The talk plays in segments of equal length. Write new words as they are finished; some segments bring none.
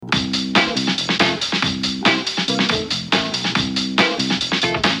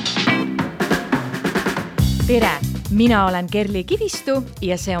Tere! Mina olen Kerli Kivistu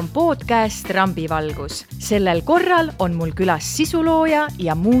ja see on Podcastis Rambivalgus. Sellel korral on mul külas sisulooja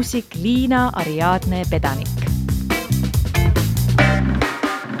ja muusik Liina Ariadne Pedanik.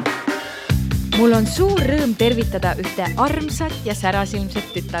 Mul on suur rõõm tervitada ühte armsat ja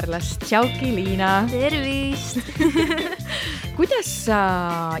särasilmset tütarlast. Tšauki, Liina! Tervist! Kuidas sa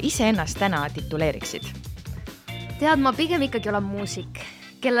iseennast täna tituleeriksid? Tead, ma pigem ikkagi olen muusik,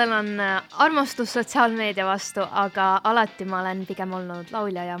 kellel on armastus sotsiaalmeedia vastu, aga alati ma olen pigem olnud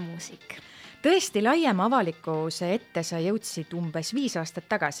laulja ja muusik. Tõesti laiem avalikkuse ette sa jõudsid umbes 5 aastat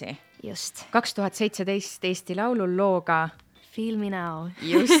tagasi. Just. 2017 Eesti Laulul looga Feel me now.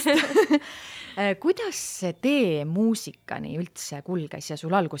 Just. Kuidas see tee muusikani üldse kulges ja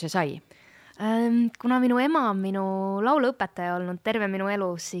sul alguse sai? Kuna minu ema on minu lauluõpetaja olnud terve minu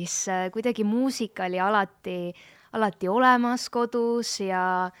elu, siis kuidagi muusika oli alati olemas kodus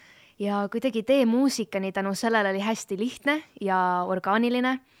ja kuidagi tee muusikani tänu sellele oli hästi lihtne ja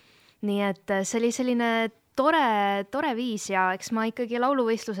orgaaniline. Nii et see oli selline tore viis ja eks ma ikkagi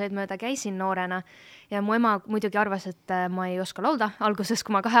lauluvõistluseid mööda käisin noorena ja mu ema muidugi arvas, et ma ei oska laulda alguses,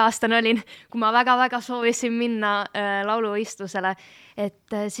 kui ma 2-aastane olin, kui ma väga soovisin minna lauluvõistlusele,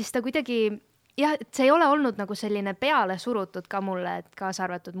 et siis ta kuidagi jah, et see ei ole olnud nagu selline peale surutud ka mulle, et kaasa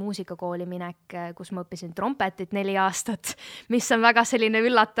arvatud muusikakooli minek, kus ma õppisin trompetit 4 aastat, mis on väga selline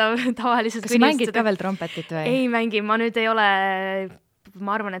üllatav tavaliselt. Kas mängid ka veel trompetit või? Ei mängi, ma nüüd ei ole,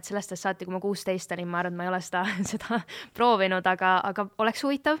 ma arvan, et sellest saati, kui ma 16 olin, ma arvan, et ma ei ole seda proovinud, aga oleks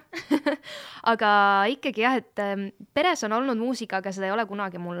huvitav. Aga ikkagi jah, et peres on olnud muusika, aga seda ei ole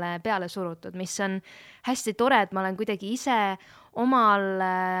kunagi mulle peale surutud, mis on hästi tore, et ma olen kuidagi ise omal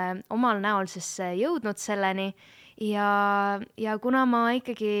näol siis jõudnud selleni ja kuna ma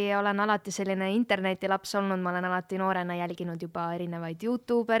ikkagi olen alati selline internetilaps olnud, ma olen alati noorena jälginud juba erinevaid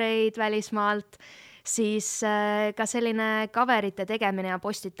YouTubereid välismaalt, siis ka selline coverite tegemine ja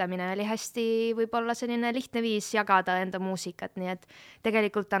postitamine oli hästi võib-olla selline lihtne viis jagada enda muusikat, nii et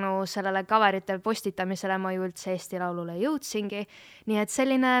tegelikult tänu sellele coverite postitamisele ma ju üldse Eesti Laulule jõudsingi, nii et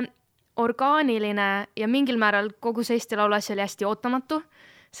selline orgaaniline ja mingil määral kogu see Eesti Laulu asja oli hästi ootamatu,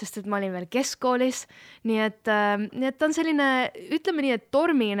 sest et ma olin veel keskkoolis, nii et on selline, ütleme nii, et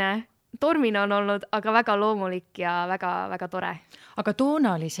tormine on olnud, aga väga loomulik ja väga tore. Aga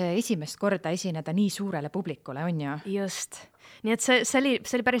toona oli see esimest korda esineda nii suurele publikule, on ju? Just. Nii et see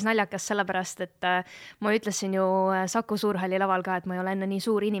oli päris naljakas sellepärast, et ma ütlesin ju Saku Suurhalli laval ka, et ma ei ole enne nii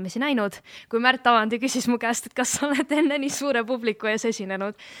suuri inimesi näinud, kui Märt Avandi küsis mu käest, et kas sa oled enne nii suure publiku ees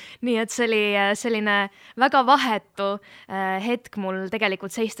esinenud. Nii et see oli selline väga vahetu hetk mul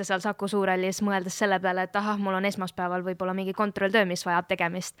tegelikult seista seal Saku Suurhallis, mõeldes selle peale, et mul on esmaspäeval võib-olla mingi kontrolltöö, mis vajab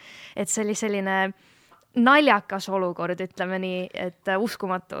tegemist. Et see oli selline naljakas olukord, ütleme nii, et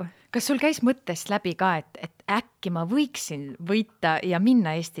uskumatu. Kas sul käis mõttest läbi ka, et äkki ma võiksin võita ja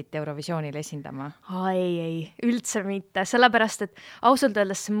minna Eestit Eurovisioonile esindama? Ei, üldse mitte. Sellepärast, et ausalt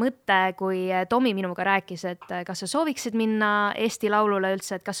öeldes see mõte, kui Tomi minuga rääkis, et kas sa sooviksid minna Eesti Laulule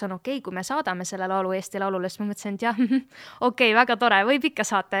üldse, et kas on okei, kui me saadame selle laulu Eesti Laulule, siis ma mõtlesin, et jah, okei, väga tore, võib ikka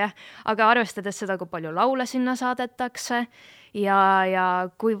saata, jah. Aga arvestades seda, kui palju laule sinna saadetakse ja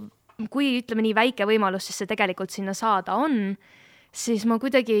kui ütleme nii väike võimalus, siis see tegelikult sinna saada on, siis ma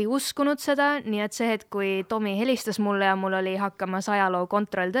kuidagi ei uskunud seda, nii et see hetk, kui Tomi helistas mulle ja mul oli hakkamas ajaloo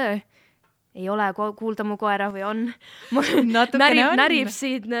kontrolltöö, ei ole kuulda mu koera või on? Närib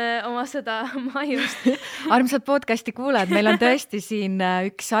siin oma seda majust. Armsad podcasti kuulajad, meil on tõesti siin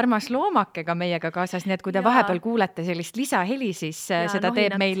üks armas loomakega meiega kaasas, nii et kui te vahepeal kuulete sellist lisaheli, siis seda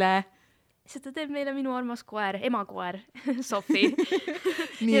teeb meile... Seda teeb meile minu armas koer, emakoer, Sofi.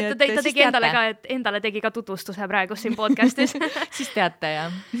 Nii et ta tegi endale tegi ka tutvustuse praegu siin podcastis. Siis teate,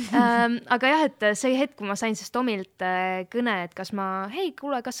 jah. Aga jah, et see hetk, kui ma sain siis Tomilt kõne, et kas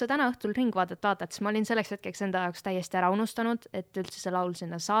kuule, kas sa täna õhtul ringvaadet vaatad, siis ma olin selleks hetkeks enda jaoks täiesti ära unustanud, et üldse see laul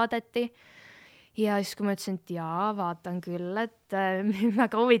sinna saadeti. Ja siis kui ma ütlesin, et jaa, vaatan küll, et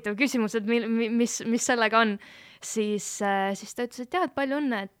väga huvitav küsimus, et mis sellega on, siis ta ütles, et jah, et palju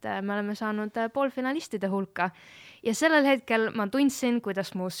õnne, et me oleme saanud poolfinalistide hulka. Ja sellel hetkel ma tundsin,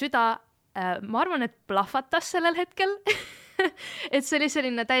 kuidas mu süda, ma arvan, et plahvatas sellel hetkel. Et see oli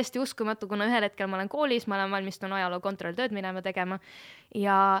selline täiesti uskumatu, kuna ühel hetkel ma olen koolis, ma olen valmistunud ajaloo kontrolltööd minema tegema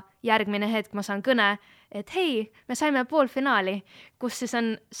ja järgmine hetk ma saan kõne, et hei, me saime poolfinaali, kus siis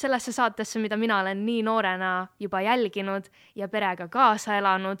on sellesse saatesse, mida mina olen nii noorena juba jälginud ja perega kaasa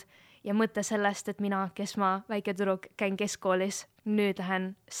elanud ja mõte sellest, et mina, kes ma väike tüdruk käin keskkoolis, nüüd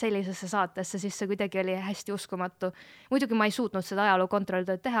lähen sellisesse saatesse, siis see kuidagi oli hästi uskumatu. Muidugi ma ei suutnud seda ajaloo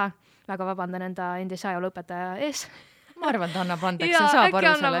kontrolltööd teha, väga vabandan enda endise ajalooõpetaja ees. Ma arvan, ta annab andeks, see saab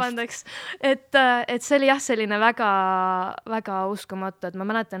aru sellest. Et see oli jah, selline väga, väga uskumatu, et ma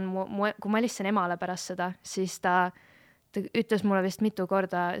mäletan, kui ma helistasin emale pärast seda, siis ta ütles mulle vist mitu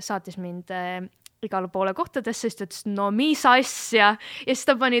korda, saatis mind igale poole kohtadesse, siis ta ütles, no mis asja, ja siis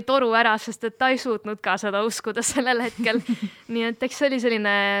ta pani toru ära, sest et ta ei suutnud ka seda uskuda sellel hetkel. Nii et eks see oli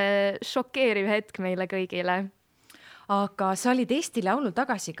selline šokeeriv hetk meile kõigile. Aga sa olid Eesti Laulu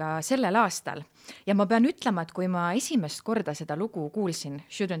tagasi ka sellel aastal ja ma pean ütlema, et kui ma esimest korda seda lugu kuulsin,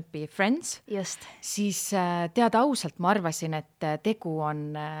 Shouldn't Be Friends, siis teada ausalt ma arvasin, et tegu on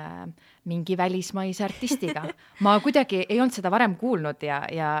mingi välismaise artistiga. Ma kuidagi ei olnud seda varem kuulnud ja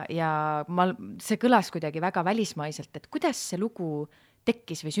see kõlas kuidagi väga välismaiselt, et kuidas see lugu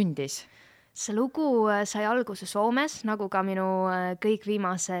tekkis või sündis? See lugu sai alguse Soomes, nagu ka minu kõik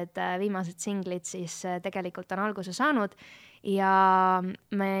viimased singlid siis tegelikult on alguse saanud ja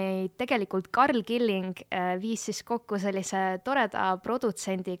meid tegelikult Karl Killing viis siis kokku sellise toreda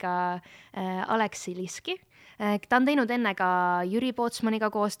produtsendiga Aleksi Liski. Ta on teinud enne ka Jüri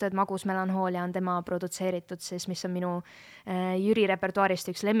Pootsmaniga koostööd, Magus melanhoolia on tema produtseeritud siis, mis on minu Jüri repertuaarist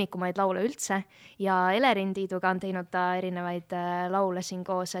üks lemmikumaid laule üldse ja Elerin Tiiduga on teinud ta erinevaid laule siin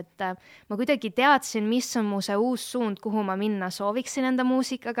koos, et ma kuidagi teadsin, mis on mu see uus suund, kuhu ma minna sooviksin enda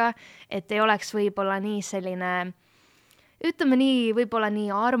muusikaga, et ei oleks võib-olla nii selline ütleme nii, võib-olla nii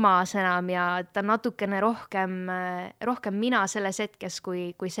armas enam ja ta natukene rohkem mina selles hetkes,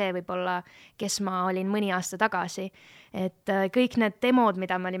 kui see võib-olla, kes ma olin mõni aasta tagasi. Et kõik need demod,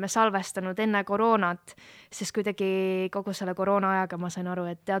 mida me olime salvestanud enne koroonat, siis kuidagi kogu selle koroona ajaga ma sain aru,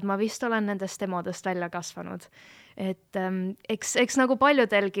 et tead, ma vist olen nendest demodest välja kasvanud. Et eks nagu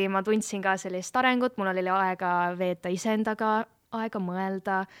paljudelgi ma tundsin ka sellist arengut, mul oli aega veeta iseendaga, aega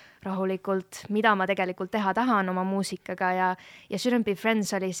mõelda rahulikult, mida ma tegelikult teha tahan oma muusikaga ja Shouldn't Be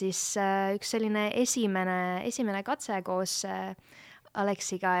Friends oli siis üks selline esimene katse koos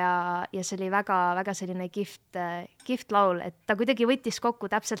Aleksiga ja see oli väga, väga selline kihvt laul, et ta kuidagi võttis kokku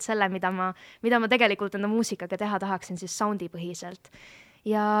täpselt selle, mida ma tegelikult enda muusikaga teha tahaksin siis soundipõhiselt.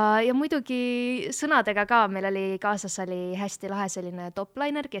 Ja muidugi sõnadega ka, meil oli kaasas hästi lahe selline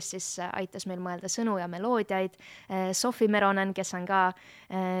topliner, kes siis aitas meil mõelda sõnu ja meloodiaid, Sofi Meronen, kes on ka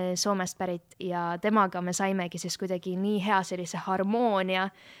Soomest pärit ja temaga me saimegi siis kuidagi nii hea sellise harmoonia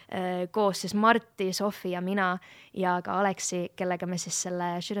koos siis Martti, Sofi ja mina ja ka Aleksi, kellega me siis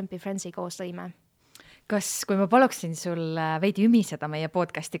selle Shouldn't Be Friendsi koos lõime. Kas, kui ma paluksin sul veidi ümiseda meie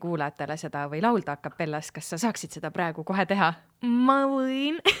podcasti kuulajatele seda või laulda akapellas, kas sa saaksid seda praegu kohe teha? Ma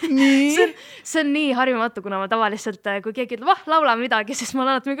võin. See on nii harjumatu, kuna ma tavaliselt, kui keegi ütleb, laula midagi, siis ma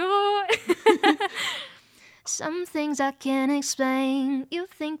olen alati mingi Some things I can't explain. You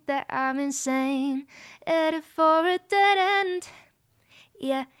think that I'm insane. Headed for a dead end.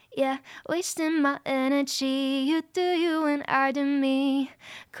 Yeah, wasting my energy. You do you and I do me.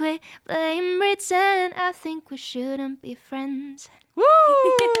 Quit playing pretend. I think we shouldn't be friends.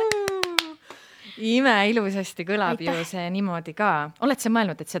 Ime ilusasti kõlab ju see niimoodi ka. Oled sa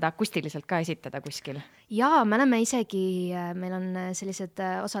mõelnud, et seda akustiliselt ka esitada kuskil? Jaa, me oleme isegi, meil on sellised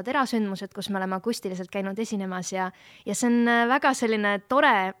osad erasündmused, kus me oleme akustiliselt käinud esinemas ja see on väga selline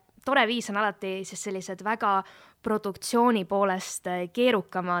tore viis on alati siis sellised väga produktsiooni poolest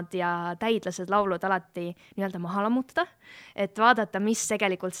keerukamad ja täidlased laulud alati nii-öelda maha lammutada, et vaadata, mis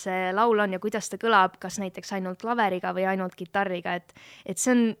tegelikult see laul on ja kuidas ta kõlab, kas näiteks ainult klaveriga või ainult kitarriga, et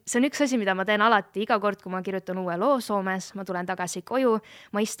see on üks asi, mida ma teen alati iga kord, kui ma kirjutan uue loo Soomes, ma tulen tagasi koju,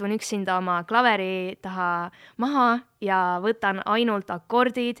 ma istun üksinda oma klaveri taha maha ja võtan ainult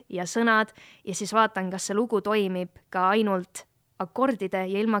akordid ja sõnad ja siis vaatan, kas see lugu toimib ka ainult akordide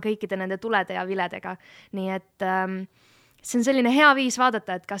ja ilma kõikide nende tulede ja viledega. Nii et see on selline hea viis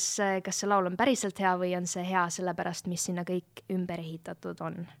vaadata, et kas see laul on päriselt hea või on see hea sellepärast, mis sinna kõik ümber ehitatud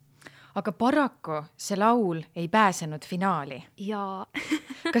on. Aga paraku see laul ei pääsenud finaali. Jaa.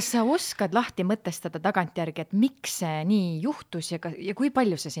 Kas sa oskad lahti mõtestada tagantjärgi, et miks see nii juhtus ja kui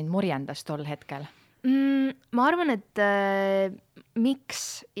palju see sind morjendas tol hetkel? Ma arvan, et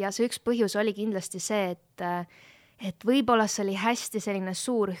miks ja see üks põhjus oli kindlasti see, et võib-olla see oli hästi selline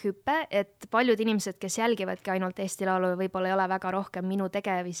suur hüpe, et paljud inimesed, kes jälgivadki ainult Eesti Laulu, võib-olla ei ole väga rohkem minu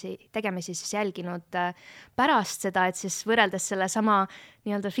tegemisi siis jälginud pärast seda, et siis võrreldes selle sama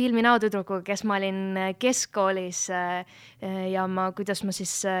nii-öelda filmi näotüdrukuga, kes ma olin keskkoolis ja kuidas ma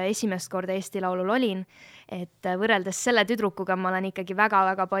siis esimest korda Eesti Laulul olin, et võrreldes selle tüdrukuga ma olen ikkagi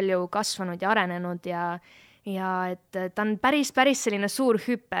väga-väga palju kasvanud ja arenenud ja ja et ta on päris selline suur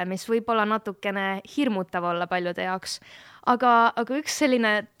hüpe, mis võib olla natukene hirmutav olla paljude jaoks. Aga üks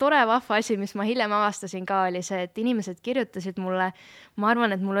selline tore vahva asi, mis ma hiljem avastasin ka, oli see, et inimesed kirjutasid mulle, ma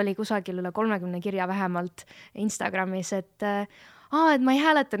arvan, et mul oli kusagil üle 30 kirja vähemalt Instagramis, et ma ei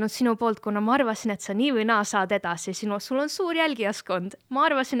hääletanud sinu poolt, kuna ma arvasin, et sa nii või naa saad edasi. Sul on suur jälgijaskond. Ma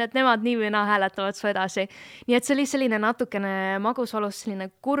arvasin, et nemad nii või naa hääletavad su edasi. Nii et see oli selline natukene magusolus, selline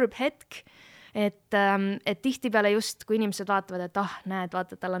kurb hetk, et tihtipeale just, kui inimesed vaatavad, et näed,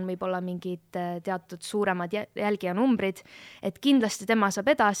 vaata, tal on võib-olla mingid teatud suuremad jälgijanumbrid, et kindlasti tema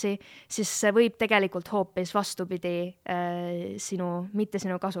saab edasi, siis see võib tegelikult hoopis vastupidi mitte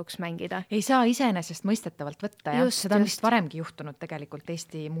sinu kasuks mängida. Ei saa iseenesest mõistetavalt võtta, ja seda on vist varemgi juhtunud tegelikult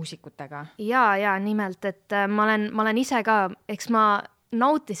Eesti muusikutega. Ja nimelt, et ma olen ise ka, eks ma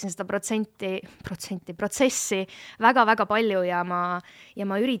nautisin seda protsessi väga palju ja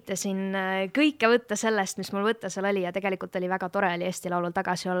ma üritasin kõike võtta sellest, mis mul võtta seal oli, ja tegelikult oli väga tore oli Eesti Laulul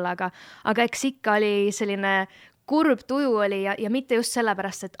tagasi olla, aga eks ikka oli selline kurb tuju oli ja mitte just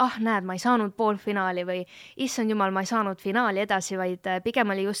sellepärast, et näed, ma ei saanud poolfinaali või issand jumal, ma ei saanud finaali edasi, vaid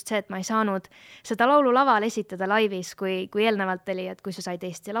pigem oli just see, et ma ei saanud seda laulu laval esitada laivis, kui eelnevalt oli, et kui sa said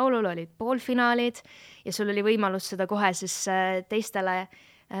Eesti Laulul, olid poolfinaalid ja sul oli võimalus seda kohe siis teistele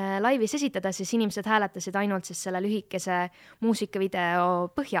laivis esitada, siis inimesed hääletasid ainult siis selle lühikese muusikavideo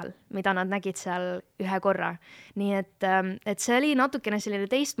põhjal, mida nad nägid seal ühe korra. Nii et see oli natukene selline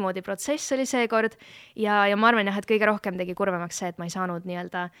teistmoodi protsess oli seekord ja ma arvan jah, et kõige rohkem tegi kurvemaks see, et ma ei saanud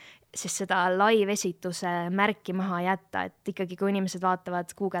nii-öelda siis seda live-esituse märki maha jätta, et ikkagi kui inimesed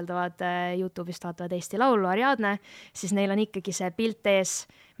vaatavad, guugeldavad YouTube'ist, vaatavad Eesti Laulu Ariadne, siis neil on ikkagi see pilt ees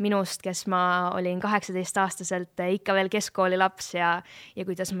minust, kes ma olin 18-aastaselt ikka veel keskkooli laps ja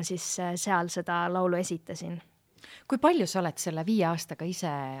kuidas ma siis seal seda laulu esitasin. Kui palju sa oled selle 5 aastaga ise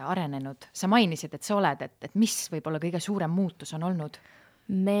arenenud? Sa mainisid, et sa oled, et mis võib-olla kõige suurem muutus on olnud?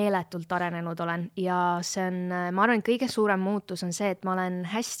 Meeletult arenenud olen ja see on, ma arvan, kõige suurem muutus on see, et ma olen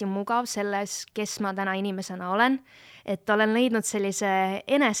hästi mugav selles, kes ma täna inimesena olen, et olen leidnud sellise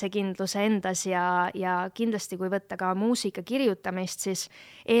enesekindluse endas ja kindlasti kui võtta ka muusika kirjutamist, siis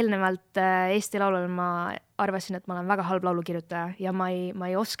eelnevalt Eesti Laulul ma arvasin, et ma olen väga halb laulukirjutaja ja ma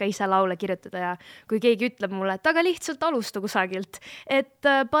ei oska ise laule kirjutada ja kui keegi ütleb mulle, et aga lihtsalt alusta kusagilt, et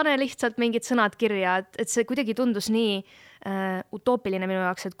pane lihtsalt mingid sõnad kirja, et see kuidagi tundus nii utoopiline minu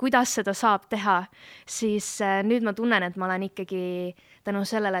jaoks, et kuidas seda saab teha, siis nüüd ma tunnen, et ma olen ikkagi tänu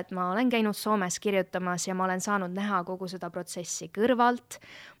sellele, et ma olen käinud Soomes kirjutamas ja ma olen saanud näha kogu seda protsessi kõrvalt,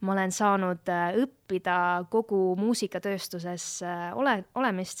 ma olen saanud õppida kogu muusikatööstuses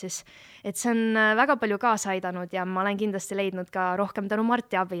olemist, siis et see on väga palju kaasa aidanud ja ma olen kindlasti leidnud ka rohkem tänu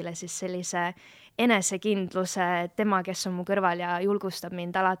Martti abile siis sellise enesekindluse, tema, kes on mu kõrval ja julgustab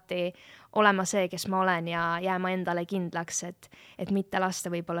mind alati olema see, kes ma olen ja jääma endale kindlaks, et mitte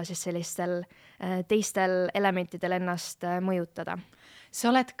lasta võib-olla siis sellistel teistel elementidel ennast mõjutada. Sa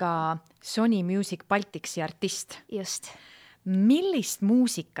oled ka Sony Music Baltiksi artist. Just. Millist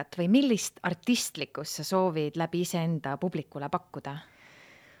muusikat või millist artistlikkust sa soovid läbi iseenda publikule pakkuda?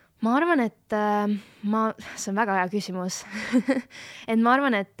 Ma arvan, et see on väga hea küsimus. Et ma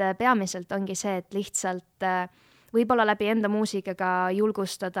arvan, et peamiselt ongi see, et lihtsalt võib-olla läbi enda muusikaga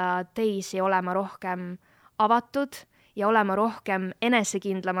julgustada teisi olema rohkem avatud ja olema rohkem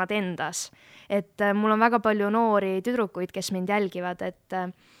enesekindlamad endas. Et mul on väga palju noori tüdrukuid, kes mind jälgivad, et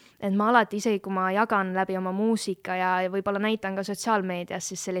ma alati isegi, kui ma jagan läbi oma muusika ja võib-olla näitan ka sotsiaalmeedias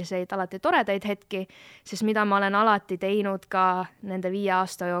siis selliseid alati toredaid hetki, siis mida ma olen alati teinud ka nende 5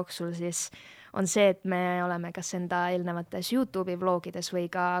 aasta jooksul, siis on see, et me oleme kas enda eelnevates YouTube'i vlogides või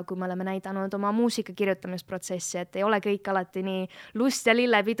ka, kui me oleme näidanud oma muusika kirjutamisprotsessi, et ei ole kõik alati nii lust ja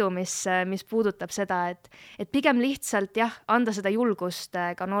lillepidu, mis puudutab seda, et pigem lihtsalt anda seda julgust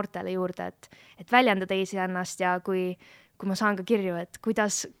ka noortele juurde, et väljenda teisi ennast ja kui ma saan ka kirju, et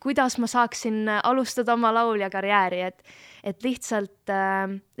kuidas ma saaksin alustada oma laulja karjääri, et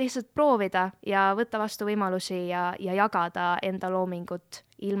lihtsalt proovida ja võtta vastu võimalusi ja jagada enda loomingut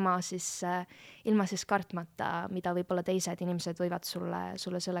ilma siis kartmata, mida võib-olla teised inimesed võivad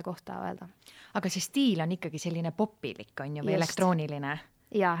sulle selle kohta öelda. Aga see stiil on ikkagi selline popilik, on ju, või elektrooniline?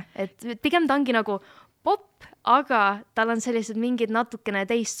 Jaa, et pigem ta ongi nagu pop, aga tal on sellised mingid natukene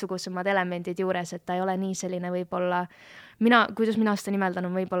teistsugusemad elemendid juures, et ta ei ole nii selline võib-olla, kuidas mina seda nimeldan,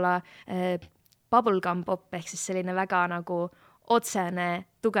 on võib-olla bubblegum pop, ehk siis selline väga nagu otsene,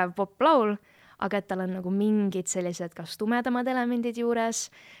 tugev poplaul, aga et tal on nagu mingid sellised kas tumedamad elemendid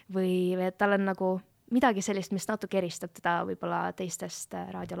juures või et tal on nagu midagi sellist, mis natuke eristab teda võib-olla teistest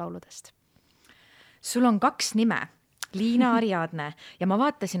raadiolauludest. Sul on 2 nime. Liina Ariadne ja ma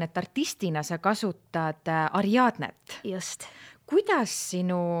vaatasin, et artistina sa kasutad Ariadnet. Just. Kuidas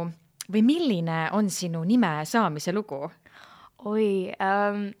või milline on sinu nime saamise lugu?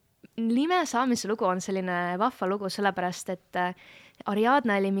 Nime saamise lugu on selline vahva lugu, sellepärast, et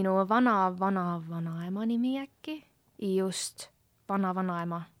Ariadne oli minu vanaema nimi äkki. Just,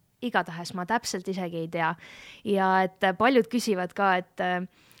 vanaema. Igatahes ma täpselt isegi ei tea. Ja et paljud küsivad ka, et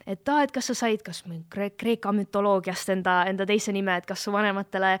kas sa said Kreeka mütoloogiast enda teise nime, et kas su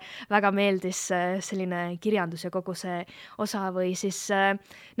vanematele väga meeldis selline kirjandus ja kogu see osa või siis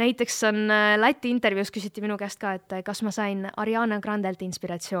näiteks on Läti intervjuus küsiti minu käest ka, et kas ma sain Ariana Grandelt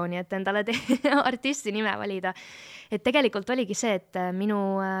inspiratsiooni, et endale artisti nime valida. Et tegelikult oligi see, et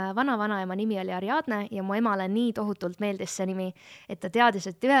minu vanaema nimi oli Ariadne ja mu emale nii tohutult meeldis see nimi, et ta teadis,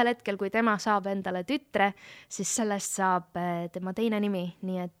 et ühel hetkel, kui tema saab endale tütre, siis sellest saab tema teine nimi,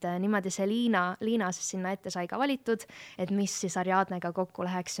 nii et niimoodi see Liina siis sinna ette sai ka valitud, et mis siis Ariadnega kokku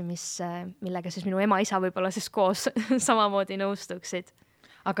läheks ja millega siis minu ema-isa võib-olla siis koos samamoodi nõustuksid.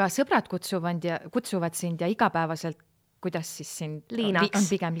 Aga sõbrad kutsuvad sind ja igapäevaselt, kuidas siis sind Liinaks.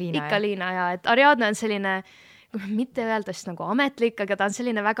 On pigem Liina? Ikka Liina ja et Ariadne on selline, mitte öeldest nagu ametlik, aga ta on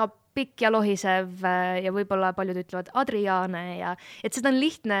selline väga pikk ja lohisev ja võib-olla paljud ütlevad Adriane ja et seda on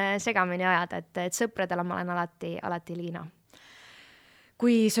lihtne segamini ajada, et sõpradele ma olen alati Liina.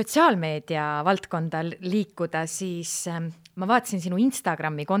 Kui sotsiaalmeedia valdkonda liikuda, siis ma vaatasin sinu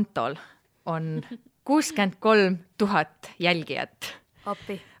Instagrami kontol on 63 000 jälgijat.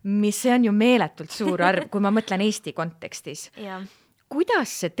 Appi. Mis see on ju meeletult suur arv, kui ma mõtlen Eesti kontekstis. Ja.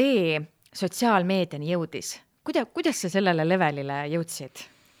 Kuidas see tee sotsiaalmeediani jõudis? Kuidas sa sellele levelile jõudsid?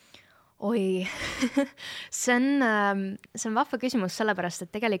 See on vahva küsimus sellepärast, et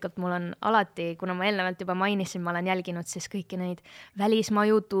tegelikult mul on alati, kuna ma eelnevalt juba mainisin, ma olen jälginud siis kõiki neid välismaa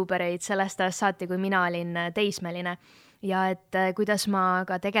YouTubereid sellest saati, kui mina olin teismeline. Ja et kuidas ma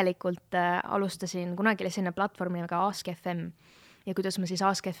ka tegelikult alustasin, kunagi oli selline platvormi nagu Ask FM ja kuidas ma siis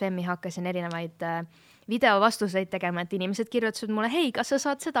Ask FM-i hakkasin erinevaid videovastuseid tegema, et inimesed kirjutasid mulle, hei, kas sa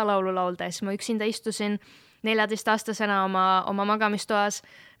saad seda laulu laulda? Ja siis ma üksinda istusin 14-aastasena oma magamistoas,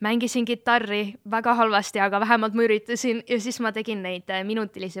 mängisin kitarri väga halvasti, aga vähemalt ma üritasin ja siis ma tegin neid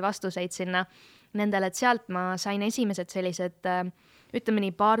minutilisi vastuseid sinna nendele, et sealt ma sain esimesed sellised, ütleme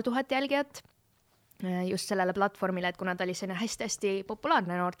nii, 2,000 jälgijat just sellele platvormile, et kuna ta oli selline hästi-hästi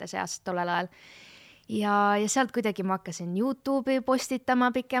populaarne noorte seas tollel ajal. Ja sealt kuidagi ma hakkasin YouTube'i postitama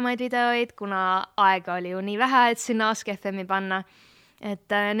pikemaid videoid, kuna aega oli ju nii vähe, et sinna Ask FM-i panna.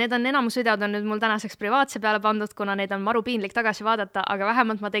 Et need enamus videod on nüüd mul tänaseks privaatse peale pandud, kuna neid on maru piinlik tagasi vaadata, aga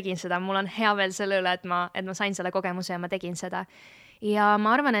vähemalt ma tegin seda. Mul on hea veel selle üle, et ma sain selle kogemuse ja ma tegin seda. Ja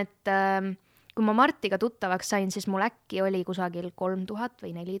ma arvan, et kui ma Martiga tuttavaks sain, siis mul äkki oli kusagil 3000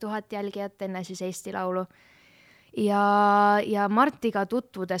 või 4000 jälgijat enne siis Eesti Laulu. Ja Martiga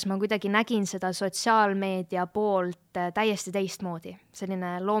tutvudes ma kuidagi nägin seda sotsiaalmeedia poolt täiesti teistmoodi,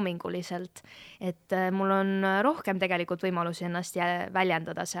 selline loominguliselt, et mul on rohkem tegelikult võimalusi ennast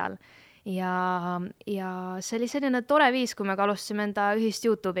väljendada seal. Ja see oli selline tore viis, kui me alustasime enda ühist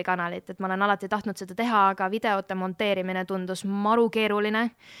YouTube'i kanalit, et ma olen alati tahtnud seda teha, aga videote monteerimine tundus maru keeruline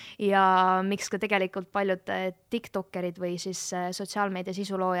ja miks ka tegelikult paljud tiktokerid või siis sotsiaalmeedia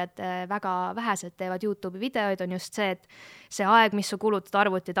sisuloojad väga vähesed teevad YouTube'i videoid, on just see, et see aeg, mis sa kulutad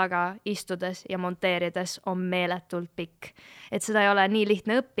arvuti taga istudes ja monteerides, on meeletult pikk. Et seda ei ole nii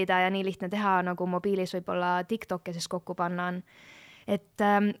lihtne õppida ja nii lihtne teha, nagu mobiilis võib-olla TikTok'e siis kokku panna on.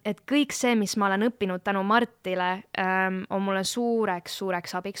 Et kõik see, mis ma olen õppinud tänu Martile, on mulle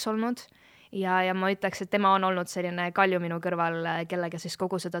suureks abiks olnud ja ma ütleks, et tema on olnud selline kalju minu kõrval, kellega siis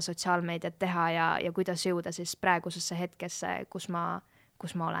kogu seda sotsiaalmeediat teha ja kuidas jõuda siis praegusesse hetkesse, kus ma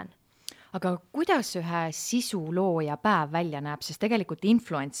olen. Aga kuidas ühe sisulooja päev välja näeb, sest tegelikult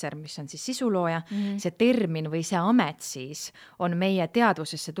influencer, mis on siis sisulooja, see termin või see amet siis on meie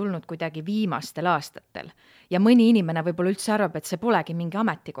teadvusesse tulnud kuidagi viimastel aastatel. Ja mõni inimene võib-olla üldse arvab, et see polegi mingi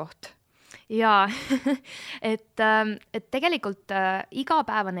ametikoht. Jaa, et tegelikult iga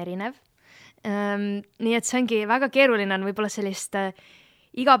päev on erinev. Nii et see ongi väga keeruline on võib-olla sellist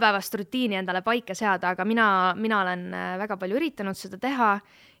igapäevast rutiini endale paika seada, aga mina olen väga palju üritanud seda teha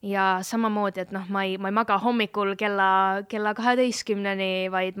ja samamoodi, et ma ei maga hommikul kella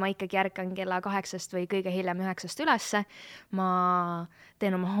 12-ni, vaid ma ikkagi ärkan kella 8 või kõige hiljem 9 ülesse. Ma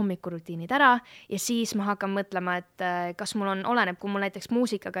teen oma hommikurutiinid ära ja siis ma hakkan mõtlema, et kas mul oleneb, kui mul näiteks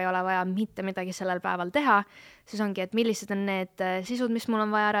muusikaga ei ole vaja mitte midagi sellel päeval teha, siis ongi, et millised on need sisud, mis mul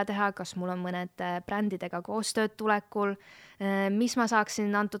on vaja ära teha, kas mul on mõned brändidega koostööd tulekul, mis ma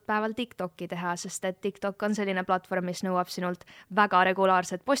saaksin antud päeval TikTok'i teha, sest et TikTok on selline platvorm, mis nõuab sinult väga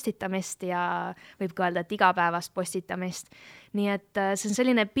regulaarset postitamist ja võib ka öelda, et igapäevast postitamist. Nii et see on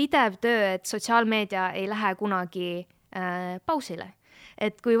selline pidev töö, et sotsiaalmeedia ei lähe kunagi pausile.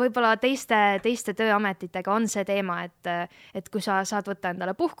 Et kui võib-olla teiste tööametitega on see teema, et kui sa saad võtta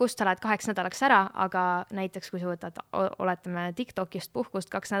endale puhkust, sa lähed 2 nädalaks ära, aga näiteks kui sa võtad, oletame TikTokist puhkust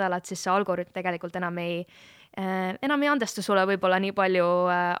 2 nädalat, siis see algoritm tegelikult enam ei andesta sulle võib-olla nii palju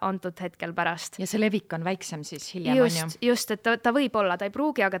antud hetkel pärast. Ja see levik on väiksem siis hiljem, on ju? Just, et ta võib olla, ta ei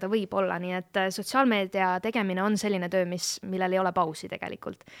pruugi, aga ta võib olla, nii et sotsiaalmeedia tegemine on selline töö, millel ei ole pausi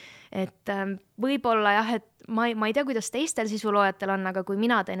tegelikult. Et võib-olla jah, et ma ei tea, kuidas teistel sisuloojatel on, aga kui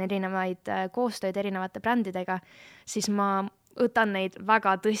mina teen erinevaid koostööd erinevate brändidega, siis ma võtan neid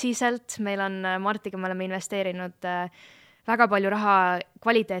väga tõsiselt. Meil on Martiga, me oleme investeerinud väga palju raha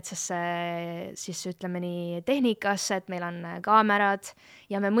kvaliteetsesse, siis ütleme nii tehnikasse, et meil on kaamerad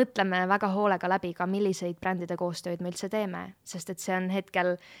ja me mõtleme väga hoolega läbi ka, milliseid brändide koostööd me üldse teeme, sest et see on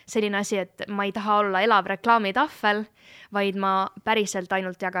hetkel selline asi, et ma ei taha olla elav reklaamitahvel, vaid ma päriselt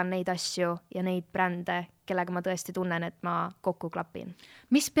ainult jagan neid asju ja neid brände, kellega ma tõesti tunnen, et ma kokku klapin.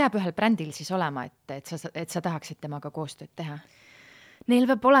 Mis peab ühel brändil siis olema, et sa tahaksid temaga koostööd teha? Neil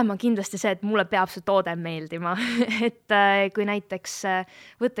peab olema kindlasti see, et mulle peab see toode meeldima. Et kui näiteks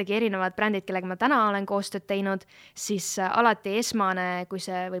võttagi erinevad brändid, kellega ma täna olen koostööd teinud, siis alati esmane, kui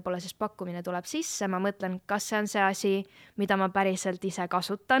see võib-olla siis pakkumine tuleb sisse, ma mõtlen, kas see on see asi, mida ma päriselt ise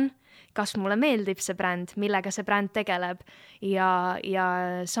kasutan, kas mulle meeldib see bränd, millega see bränd tegeleb ja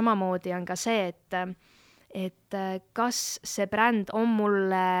samamoodi on ka see, et kas see bränd on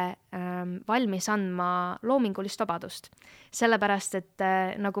mulle valmis andma loomingulist vabadust. Sellepärast, et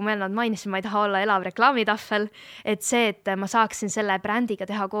nagu ma eelnevalt mainisin, ma ei taha olla elav reklaamitahvel, et see, et ma saaksin selle brändiga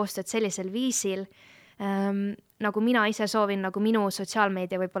teha koostööd sellisel viisil, nagu mina ise soovin, nagu minu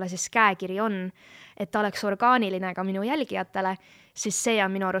sotsiaalmeedia võib-olla siis käekiri on, et ta oleks orgaaniline ka minu jälgijatele, siis see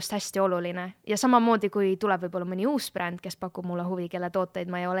on minu arust hästi oluline. Ja samamoodi, kui tuleb võib-olla mõni uus bränd, kes pakub mulle huvi, kelle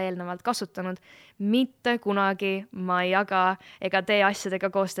tooteid ma ei ole eelnevalt kasutanud, mitte kunagi ma ei jaga ega tee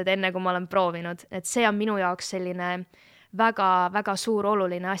asjadega koostööd enne, kui ma olen proovinud. Et see on minu jaoks selline väga suur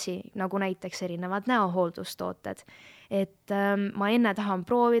oluline asi, nagu näiteks erinevad näohooldustooted. Et ma enne tahan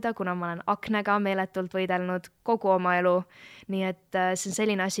proovida, kuna ma olen aknega meeletult võidelnud kogu oma elu. Nii et see on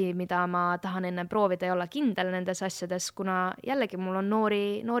selline asi, mida ma tahan enne proovida ja olla kindel nendes asjades, kuna jällegi mul on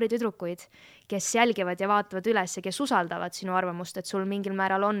noori tüdrukuid, kes jälgivad ja vaatavad üles ja kes usaldavad sinu arvamust, et sul mingil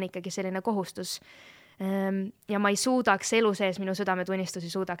määral on ikkagi selline kohustus. Ja ma ei suudaks elu sees, minu südametunnistus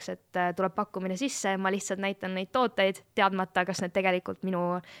ei suudaks, et tuleb pakkumine sisse, ma lihtsalt näitan neid tooteid, teadmata, kas need tegelikult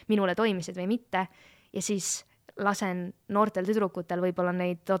minule toimisid või mitte. Ja siis lasen noortel tüdrukutel võib-olla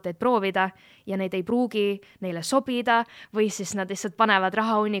neid tooteid proovida ja neid ei pruugi neile sobida või siis nad lihtsalt panevad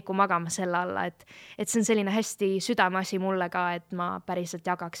rahahunniku magama selle alla, et see on selline hästi südameasi mulle ka, et ma päriselt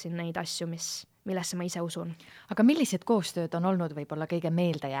jagaksin neid asju, millesse ma ise usun. Aga millised koostööd on olnud võib-olla kõige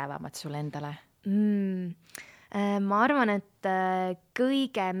meeldejäävamad sulle endale? Ma arvan, et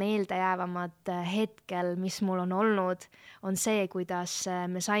kõige meeldejäävamad hetkel, mis mul on olnud, on see, kuidas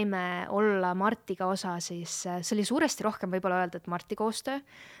me saime olla Martiga osa, siis see oli suuresti rohkem võib-olla öelda, et Marti koostöö,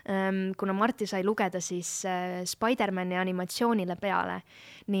 kuna Marti sai lugeda siis Spider-Mani animatsioonile peale.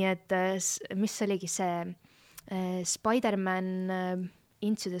 Nii et mis oligi see Spider-Man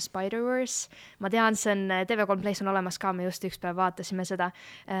Into the Spider-Verse. Ma tean, see on TV3 Plays on olemas ka, me just üks päev vaatasime seda.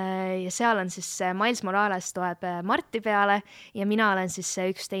 Ja seal on siis Miles Morales tuleb Marti peale ja mina olen siis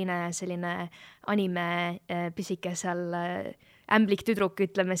üks teine selline anime pisike seal ämblik tüdruk,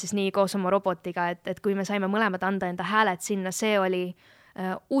 ütleme siis nii koos oma robotiga, et kui me saime mõlemad anda enda hääled sinna, see oli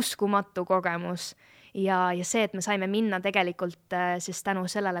uskumatu kogemus. Ja see, et me saime minna tegelikult siis tänu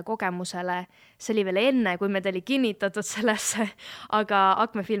sellele kogemusele, see oli veel enne, kui meid oli kinnitatud sellesse, aga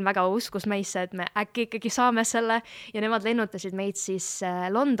Akme-film väga uskus meisse, et me äkki ikkagi saame selle ja nemad lennutasid meid siis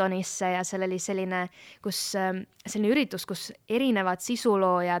Londonisse ja seal oli selline üritus, kus erinevad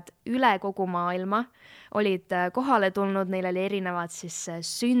sisuloojad üle kogu maailma olid kohale tulnud, neil oli erinevad siis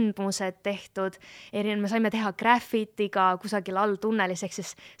sündmused tehtud, me saime teha graffitiga kusagil all tunnelis, ehk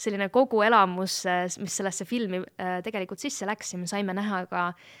siis selline kogu elamus, mis sellesse filmi tegelikult sisse läks ja me saime näha ka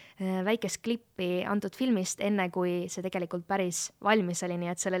väikest klippi antud filmist, enne kui see tegelikult päris valmis oli,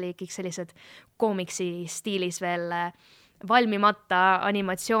 nii et seal oli kõik sellised koomiksi stiilis veel valmimata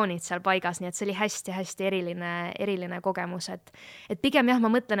animatsioonid seal paigas, nii et see oli hästi eriline kogemus, et pigem jah, ma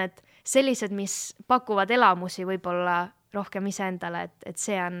mõtlen, et sellised, mis pakuvad elamusi võib-olla rohkem iseendale, et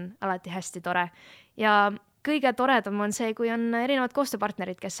see on alati hästi tore. Ja kõige toredam on see, kui on erinevad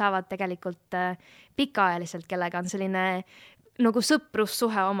koostööpartnerid, kes saavad tegelikult pikaajaliselt, kellega on selline nagu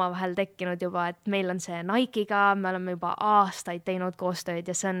sõprussuhe omavahel tekkinud juba, et meil on see Nike'iga, me oleme juba aastaid teinud koostööd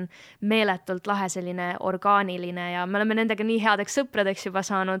ja see on meeletult lahe selline orgaaniline ja me oleme nendega nii headeks sõpradeks juba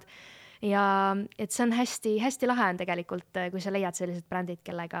saanud. Ja et see on hästi lahe on tegelikult, kui sa leiad sellised brändid,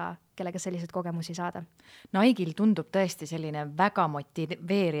 kellega sellised kogemusi saada. Nike'il tundub tõesti selline väga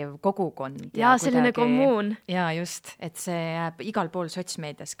motiveeriv kogukond. Ja selline kommuun. Ja just, et see jääb igal pool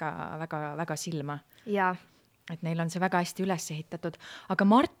sotsmeedias ka väga, väga silma. Ja. Et neil on see väga hästi üles ehitatud. Aga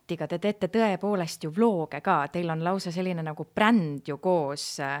Martiga te teete tõepoolest ju vlooge ka. Teil on lausa selline nagu bränd ju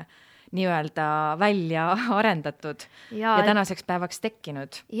koos nii-öelda välja arendatud ja tänaseks päevaks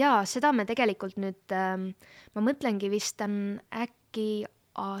tekkinud. Ja seda me tegelikult nüüd, ma mõtlengi vist on äkki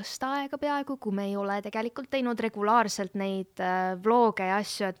aasta aega peaaegu, kui me ei ole tegelikult teinud regulaarselt neid vlooge ja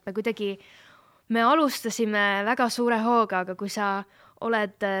asju, et me alustasime väga suure hooga, aga kui sa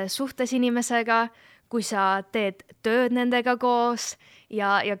oled suhtes inimesega, kui sa teed tööd nendega koos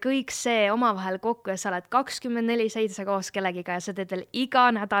ja kõik see omavahel kokku ja sa oled 24/7 koos kellegiga ja sa teed veel iga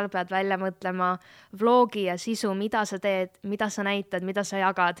nädal pead välja mõtlema vlogi ja sisu, mida sa teed, mida sa näitad, mida sa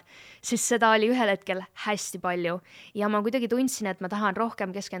jagad, siis seda oli ühel hetkel hästi palju. Ja ma kuidagi tundsin, et ma tahan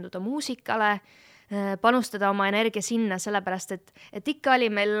rohkem keskenduda muusikale, panustada oma energia sinna, sellepärast, et ikka oli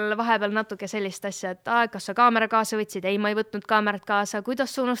meil vahepeal natuke sellist asja, et kas sa kaamera kaasa võtsid? Ei, ma ei võtnud kaamerat kaasa.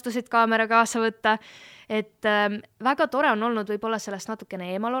 Kuidas sa unustasid kaamera kaasa võtta? Et väga tore on olnud võib-olla sellest natukene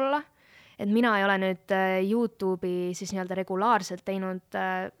eemal olla. Et mina ei ole nüüd YouTube'i siis nii-öelda regulaarselt teinud,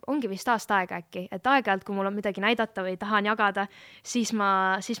 ongi vist aasta aega äkki, et aeg-ajalt, kui mul on midagi näidata või tahan jagada, siis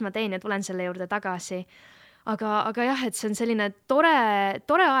ma teen ja tulen selle juurde tagasi. Aga jah, et see on selline tore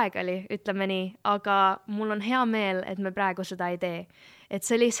aeg oli, ütleme nii, aga mul on hea meel, et me praegu seda ei tee. Et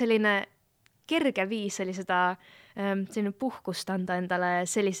see oli selline kerge viis, oli seda selline puhkust anda endale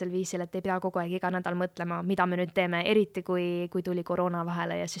sellisel viisil, et ei pea kogu aeg iga nädal mõtlema, mida me nüüd teeme, eriti kui tuli koroona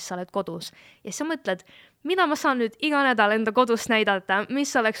vahele ja siis sa oled kodus. Ja sa mõtled, mida ma saan nüüd iga nädal enda kodus näidata,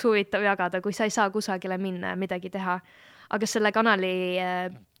 mis oleks huvitav jagada, kui sa ei saa kusagile minna ja midagi teha. Aga selle kanali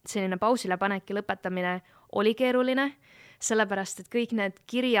selline pausile paneki lõpetamine oli keeruline, sellepärast, et kõik need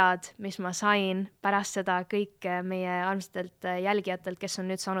kirjad, mis ma sain pärast seda kõik meie armsatelt jälgijatelt, kes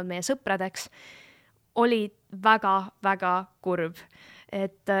on nüüd saanud meie sõpradeks, oli väga-väga kurb.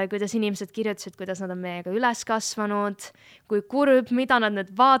 Et kuidas inimesed kirjutasid, kuidas nad on meiega üles kasvanud, kui kurb, mida nad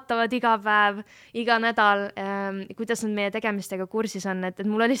nüüd vaatavad iga päev, iga nädal, kuidas nad meie tegemistega kursis on, et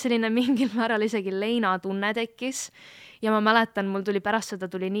mul oli selline mingil määral isegi Liina tunne tekkis ja ma mäletan, mul tuli pärast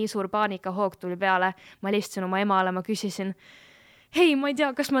seda nii suur paanikahoog tuli peale, ma helistasin oma emale, ma küsisin, hei, ma ei tea,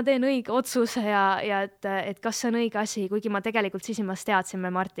 kas ma teen õige otsuse ja et kas see on õige asi, kuigi ma tegelikult sisimas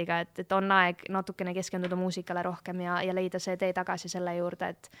teadsime Martiga, et on aeg natukene keskenduda muusikale rohkem ja leida see tee tagasi selle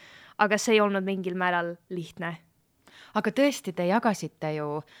juurde, aga see ei olnud mingil määral lihtne. Aga tõesti, te jagasite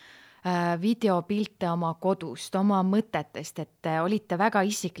ju videopilte oma kodust, oma mõtetest, et olite väga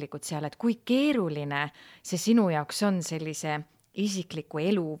isiklikud seal, et kui keeruline see sinu jaoks on sellise isikliku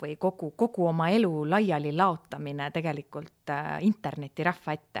elu või kogu oma elu laiali laotamine tegelikult interneti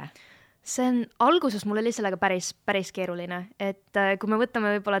rahva ette? See on, alguses mul oli sellega päris keeruline, et kui me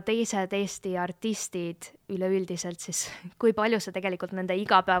võtame võib-olla teised Eesti artistid üleüldiselt, siis kui palju sa tegelikult nende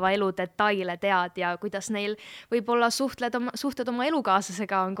igapäevaelu detaile tead ja kuidas neil võib-olla suhted oma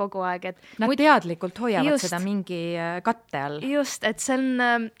elukaaslasega on kogu aeg. Nad teadlikult hoiavad seda mingi katte all. Just, et see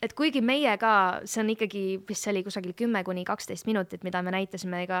on, et kuigi meie ka, see on ikkagi, vist see oli kusagil 10-12 minutit, mida me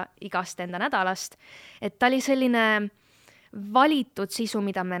näitasime igast enda nädalast, et ta oli selline valitud sisu,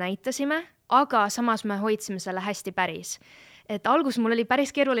 mida me näitasime, aga samas me hoidsime selle hästi päris. Et algus mul oli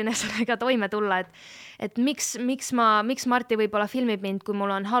päris keeruline sellega toime tulla, et miks Martti võib-olla filmib mind, kui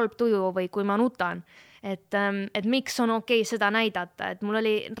mul on halb tuju või kui ma nutan. Et miks on okei seda näidata, et mul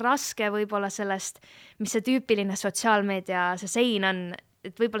oli raske võib-olla sellest, mis see tüüpiline sotsiaalmeedia, see sein on,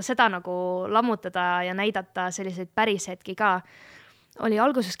 et võib-olla seda nagu lammutada ja näidata selliseid päris hetki ka. Oli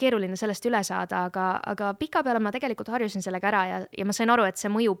alguses keeruline sellest üle saada, aga pika peale ma tegelikult harjusin sellega ära ja ma sain aru, et see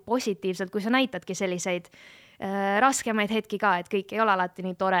mõjub positiivselt, kui sa näitadki selliseid raskemaid hetki ka, et kõik ei ole alati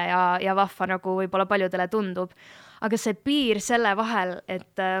nii tore ja vahva, nagu võib-olla paljudele tundub. Aga see piir selle vahel,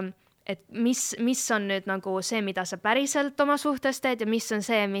 et mis on nüüd nagu see, mida sa päriselt oma suhtes teed ja mis on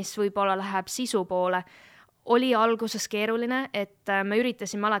see, mis võib-olla läheb sisu poole, oli alguses keeruline, et me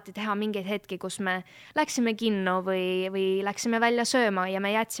üritasime alati teha mingeid hetki, kus me läksime kinno või läksime välja sööma ja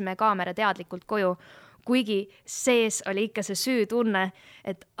me jätsime kaamera teadlikult koju, kuigi sees oli ikka see süütunne,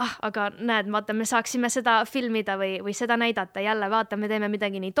 et aga näed, vaata, me saaksime seda filmida või seda näidata jälle, vaata, me teeme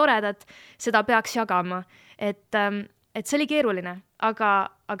midagi nii toredat, seda peaks jagama, et see oli keeruline,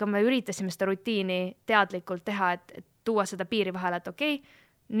 aga me üritasime seda rutiini teadlikult teha, et tuua seda piiri vahele, et okei,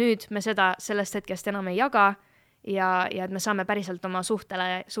 nüüd me seda sellest hetkest enam ei jaga ja et me saame päriselt oma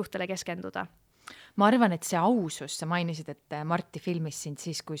suhtele keskenduda. Ma arvan, et see ausus, sa mainisid, et Martti filmis sind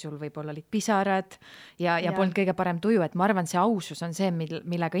siis, kui sul võib-olla olid pisarad ja polnud kõige parem tuju, et ma arvan, see ausus on see,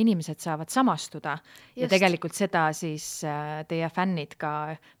 millega inimesed saavad samastuda. Ja tegelikult seda siis teie fännid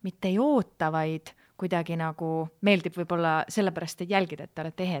ka mitte ei oota, vaid kuidagi nagu meeldib võib-olla sellepärast, et jälgida, et te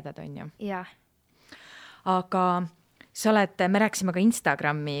olete ehedad, on ju. Jah. Aga me rääkisime ka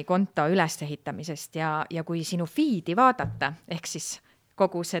Instagrami konto ülesehitamisest ja kui sinu feed'i vaadata, ehk siis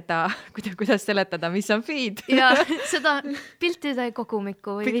kogu seda, kuidas seletada, mis on feed. Ja seda piltide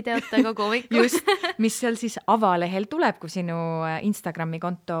kogumikku või videote kogumikku. Just, mis seal siis avalehel tuleb, kui sinu Instagrami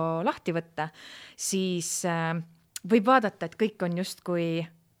konto lahti võtta, siis võib vaadata, et kõik on justkui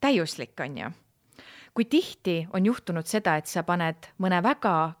täiuslik, on ju. Kui tihti on juhtunud seda, et sa paned mõne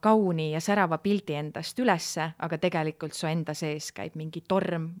väga kauni ja särava pildi endast ülesse, aga tegelikult su enda sees käib mingi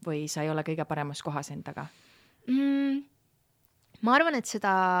torm või sa ei ole kõige paremas kohas endaga? Ma arvan, et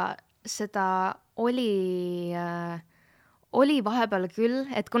seda oli vahepeal küll,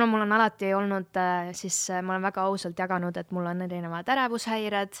 et kuna mul on alati olnud, siis ma olen väga ausalt jaganud, et mul on erinevad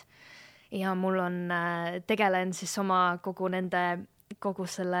ärevushäired ja mul on, tegelen siis kogu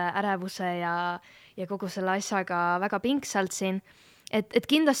selle ärevuse ja kogu selle asjaga väga pingsalt siin. Et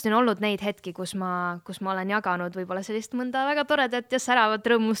kindlasti on olnud neid hetki, kus ma olen jaganud võib-olla sellist mõnda väga toredat ja säravat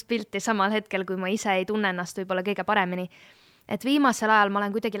rõõmust pilti samal hetkel, kui ma ise ei tunne ennast võib-olla kõige paremini. Et viimasel ajal ma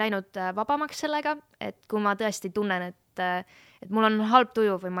olen kuidagi läinud vabamaks sellega, et kui ma tõesti tunnen, et mul on halb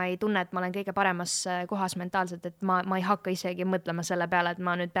tuju või ma ei tunne, et ma olen kõige paremas kohas mentaalselt, et ma ei hakka isegi mõtlema selle peale, et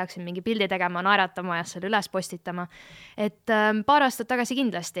ma nüüd peaksin mingi pildi tegema, naeratama ja selle üles postitama. Et paar aastat tagasi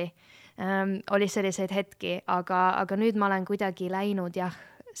kindlasti oli selliseid hetki, aga nüüd ma olen kuidagi läinud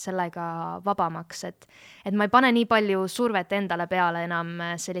sellega vabamaks, et ma ei pane nii palju survet endale peale enam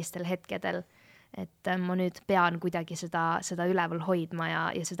sellistel hetkedel. Et ma nüüd pean kuidagi seda üleval hoidma ja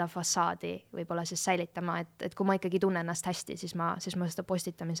seda fassaadi võib-olla siis säilitama, et kui ma ikkagi tunnen ennast hästi, siis ma seda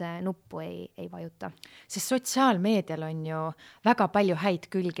postitamise nuppu ei vajuta. Sest sotsiaalmeedial on ju väga palju häid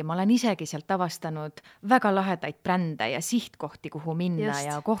külgi, ma olen isegi sealt avastanud väga lahedaid brände ja sihtkohti, kuhu minna.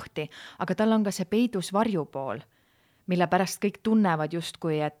 Just. Ja kohti, aga tal on ka see peidus varjupool, mille pärast kõik tunnevad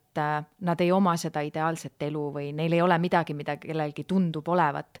justkui, et nad ei oma seda ideaalset elu või neil ei ole midagi, mida kellelgi tundub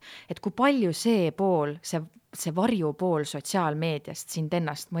olevat. Et kui palju see pool, see varjupool sotsiaalmeediast sind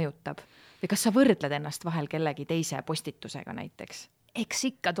ennast mõjutab? Või kas sa võrdled ennast vahel kellegi teise postitusega näiteks? Eks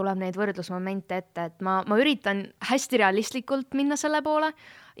ikka tuleb neid võrdlusmomente ette, et ma üritan hästi realistlikult minna selle poole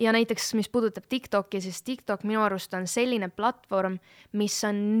ja näiteks, mis puudutab TikToki, siis TikTok minu arust on selline platvorm, mis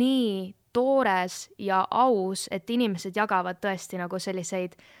on nii toores ja aus, et inimesed jagavad tõesti nagu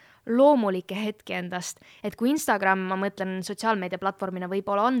selliseid loomulikke hetki endast, et kui Instagram, ma mõtlen sotsiaalmeedia platvormina,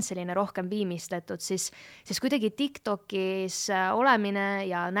 võib-olla on selline rohkem viimistletud, siis kuidagi TikTokis olemine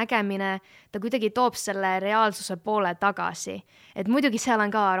ja nägemine, ta kuidagi toob selle reaalsuse poole tagasi. Et muidugi seal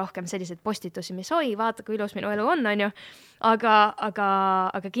on ka rohkem selliseid postitusi, mis vaata, kui ilus minu elu on ju,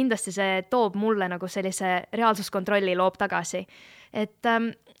 aga kindlasti see toob mulle nagu sellise reaalsuskontrolli loob tagasi. Et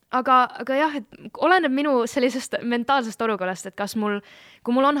aga jah, et oleneb minu sellisest mentaalsest olukorrast, et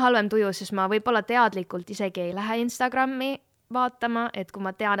kui mul on halvem tuju, siis ma võib-olla teadlikult isegi ei lähe Instagrami vaatama, et kui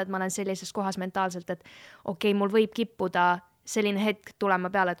ma tean, et ma olen sellises kohas mentaalselt, et okei, mul võib kippuda selline hetk tulema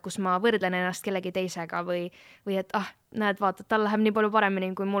peale, et kus ma võrdlen ennast kellegi teisega või et näed, vaata, tal läheb nii palju paremini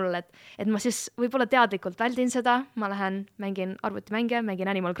kui mul, et ma siis võib-olla teadlikult väldin seda, ma lähen, mängin arvutimänge,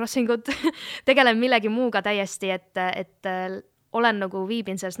 mängin Animal Crossingut, tegelen millegi muuga täiesti, et olen nagu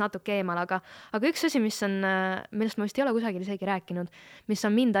viibin sellest natuke eemal, aga üks asi, millest ma vist ei ole kusagil isegi rääkinud, mis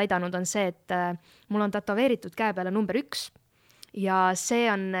on mind aidanud, on see, et mul on tätoveeritud käe peale number 1 ja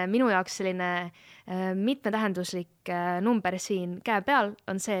see on minu jaoks selline mitmetähenduslik number siin käe peal,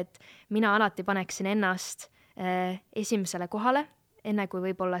 on see, et mina alati paneksin ennast esimesele kohale, enne kui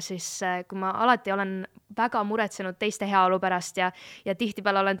võib-olla siis, kui ma alati olen väga muretsenud teiste heaolu pärast ja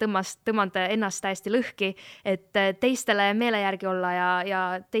tihtipeale olen tõmmanud ennast täiesti lõhki, et teistele meele järgi olla ja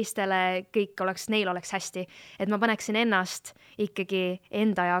teistele neil oleks hästi. Et ma paneksin ennast ikkagi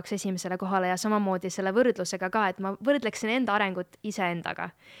enda jaoks esimesele kohale ja samamoodi selle võrdlusega ka, et ma võrdleksin enda arengut iseendaga.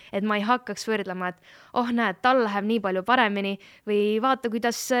 Et ma ei hakkaks võrdlema, et näed, tal läheb nii palju paremini või vaata,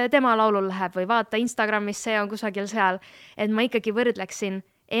 kuidas tema laulul läheb või vaata Instagramis see on kusagil seal, et ma ikkagi võrdleksin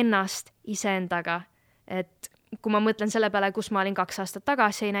ennast iseendaga. Et kui ma mõtlen selle peale, kus ma olin 2 aastat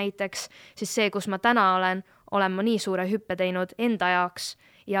tagasi näiteks, siis see, kus ma täna olen ma nii suure hüppe teinud enda jaoks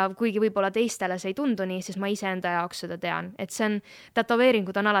ja kuigi võib-olla teistele see ei tundu nii, siis ma iseenda jaoks seda tean, et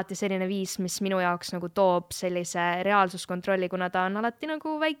tätoveeringud on alati selline viis, mis minu jaoks nagu toob sellise reaalsuskontrolli, kuna ta on alati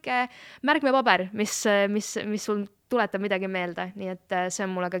nagu väike märkmepaber, mis sul tuletab midagi meelde, nii et see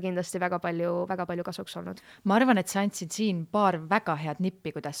on mulle ka kindlasti väga palju kasuks olnud. Ma arvan, et sa andsid siin paar väga head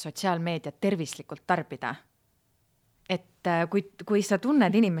nippi, kuidas sotsiaalmeediat tervislikult tarbida. Et kui sa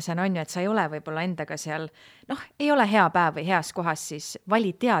tunned inimesena on ju, et sa ei ole võib-olla endaga seal, ei ole hea päev või heas kohas, siis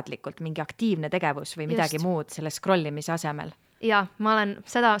vali teadlikult mingi aktiivne tegevus või midagi muud selle scrollimise asemel. Ja,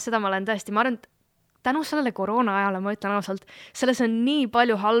 seda ma olen tõesti, ma arvan, tänu sellele koroona ajale, ma ütlen ausalt, selles on nii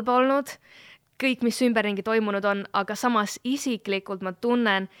palju halba olnud, kõik, mis ümberringi toimunud on, aga samas isiklikult ma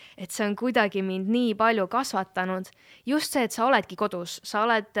tunnen, et see on kuidagi mind nii palju kasvatanud. Just see, et sa oledki kodus,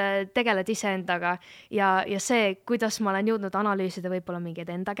 tegeled iseendaga ja see, kuidas ma olen jõudnud analüüsida võib-olla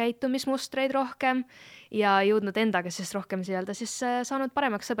mingeid enda käitumismustreid rohkem ja jõudnud endaga siis rohkem saanud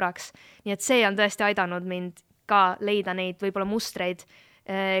paremaks sõbraks. Nii et see on tõesti aidanud mind ka leida neid võib-olla mustreid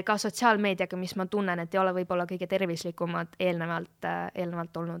ka sotsiaalmeediaga, mis ma tunnen, et ei ole võib-olla kõige tervislikumad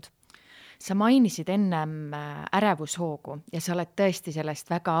eelnevalt olnud. Sa mainisid ennem ärevushoogu ja sa oled tõesti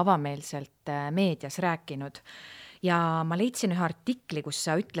sellest väga avameelselt meedias rääkinud. Ja ma leidsin ühe artikli, kus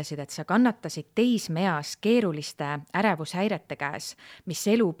sa ütlesid, et sa kannatasid teismeeas keeruliste ärevushäirete käes, mis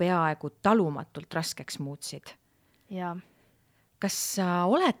elu peaaegu talumatult raskeks muutsid. Ja. Kas sa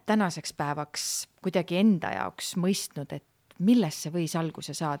oled tänaseks päevaks kuidagi enda jaoks mõistnud, et millest see võis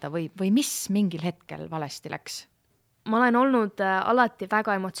alguse saada või mis mingil hetkel valesti läks? Ma olen olnud alati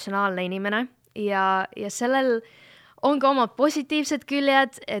väga emotsionaalne inimene ja sellel on ka omad positiivsed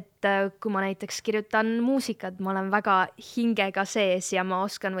küljed, et kui ma näiteks kirjutan muusikat, ma olen väga hingega sees ja ma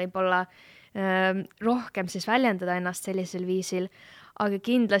oskan võib-olla rohkem siis väljendada ennast sellisel viisil, aga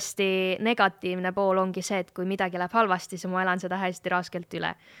kindlasti negatiivne pool ongi see, et kui midagi läheb halvasti, siis ma elan seda hästi raskelt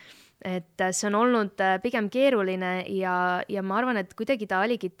üle. Et see on olnud pigem keeruline ja ma arvan, et kuidagi ta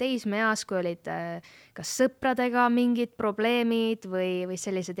oligi teismeeas, kui olid kas sõpradega mingid probleemid või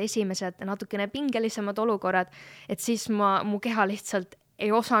sellised esimesed natukene pingelisemad olukorrad, et siis mu keha lihtsalt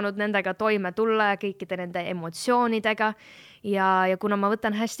ei osanud nendega toime tulla ja kõikide nende emotsioonidega ja kuna ma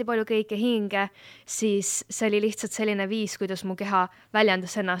võtan hästi palju kõike hinge, siis see oli lihtsalt selline viis, kuidas mu keha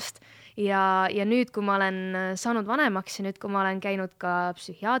väljendas ennast. Ja nüüd, kui ma olen saanud vanemaks ja nüüd, kui ma olen käinud ka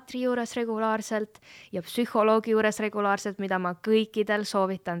psühhiaatri juures regulaarselt ja psühholoogi juures regulaarselt, mida ma kõikidel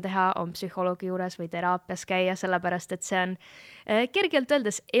soovitan teha, on psühholoogi juures või teraapias käia, sellepärast et see on kergelt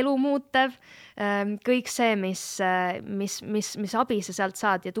öeldes elumuutev. Kõik see, mis abi sa sealt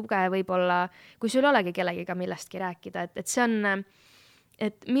saad ja tuge võib-olla, kui sul ei olegi kellegiga millestki rääkida, et see on,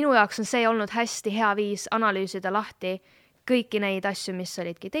 et minu jaoks on see olnud hästi hea viis analüüsida lahti kõiki neid asju, mis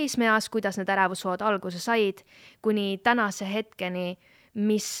olidki teismeeas, kuidas need ärevushood alguse said, kuni tänase hetkeni,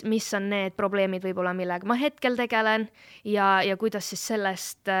 mis on need probleemid võib-olla, millega ma hetkel tegelen ja kuidas siis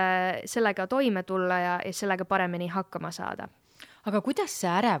sellega toime tulla ja sellega paremini hakkama saada. Aga kuidas see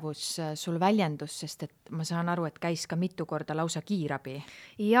ärevus sul väljendus, sest et ma saan aru, et käis ka mitu korda lausa kiirabi?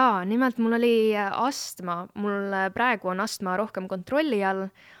 Jaa, nimelt mul oli astma. Mul praegu on astma rohkem kontrolli all,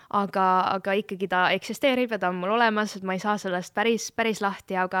 aga ikkagi ta eksisteerib ja ta on mul olemas, et ma ei saa sellest päris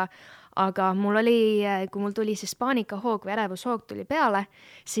lahti, aga mul oli, kui mul tuli siis paanikahoog või ärevushoog tuli peale,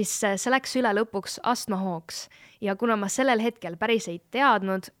 siis see läks üle lõpuks astmahoogs. Ja kuna ma sellel hetkel päris ei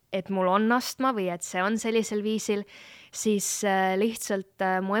teadnud, et mul on astma või et see on sellisel viisil, siis lihtsalt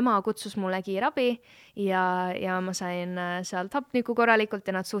mu ema kutsus mulle kiirabi ja ma sain sealt hapnikku korralikult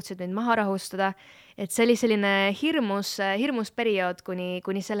ja nad suutsid mind maha rahustada. Et see oli selline hirmus periood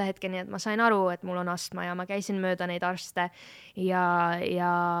kuni selle hetkeni, et ma sain aru, et mul on astma ja ma käisin mööda neid arste ja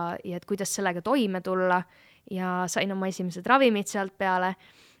et kuidas sellega toime tulla ja sain oma esimesed ravimid sealt peale,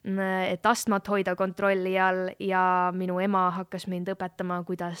 et astmat hoida kontrolli all ja minu ema hakkas mind õpetama,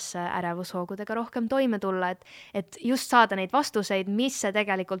 kuidas ärevushoogudega rohkem toime tulla, et just saada neid vastuseid, mis see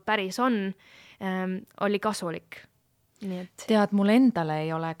tegelikult päris on, oli kasulik. Nii et... Tead, mul endale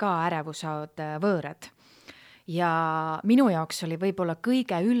ei ole ka ärevushood võõrad. Ja minu jaoks oli võib-olla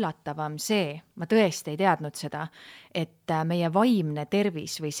kõige üllatavam see, ma tõesti ei teadnud seda, et meie vaimne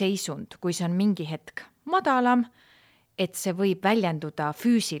tervis või seisund, kui see on mingi hetk madalam, et see võib väljenduda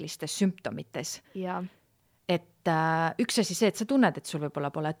füüsilistes sümptomites. Ja. Et üks asi see, et sa tunned, et sul võib-olla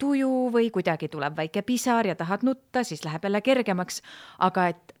pole tuju või kuidagi tuleb väike pisar ja tahad nutta, siis läheb jälle kergemaks, aga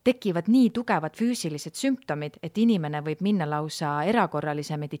et tekivad nii tugevad füüsilised sümptomid, et inimene võib minna lausa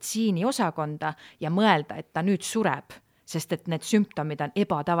erakorralise meditsiini osakonda ja mõelda, et ta nüüd sureb, sest et need sümptomid on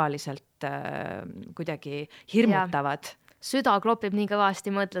ebatavaliselt kuidagi hirmutavad. süda klopib nii kõvasti,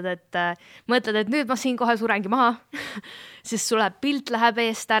 mõtled, et nüüd ma siin kohe surengi maha, siis sulle pilt läheb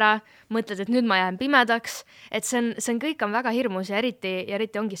eest ära, mõtled, et nüüd ma jään pimedaks, et see kõik on väga hirmus ja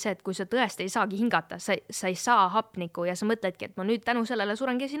eriti ongi see, et kui sa tõesti ei saagi hingata, sa ei saa hapnikku ja sa mõtledki, et ma nüüd tänu sellele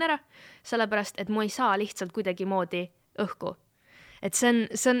surengi siin ära, sellepärast, et ma ei saa lihtsalt kuidagi moodi õhku. Et see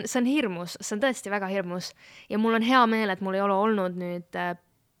on hirmus, see on tõesti väga hirmus ja mul on hea meel, et mul ei ole olnud nüüd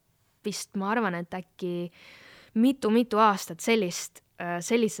vist ma arvan, et äkki mitu aastat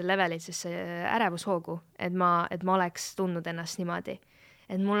sellisel levelil siis ärevushoogu, et ma oleks tundnud ennast niimoodi.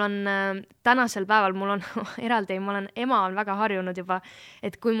 Et mul on tänasel päeval, mul on eraldi, ema on väga harjunud juba,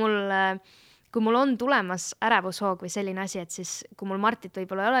 et kui mul on tulemas ärevushoog või selline asi, et siis kui mul Martit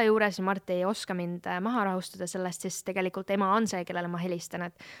võib-olla ei ole juures ja Martti ei oska mind maha rahustada sellest, siis tegelikult ema on see, kellele ma helistan,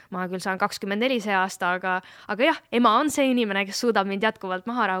 et ma küll saan 24 see aasta, aga jah, ema on see inimene, kes suudab mind jätkuvalt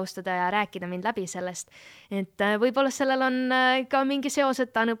maha rahustada ja rääkida mind läbi sellest. Et võib-olla sellel on ka mingi seos,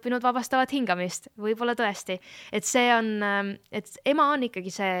 et ta on õppinud vabastavat hingamist, võib-olla tõesti. Et see on, et ema on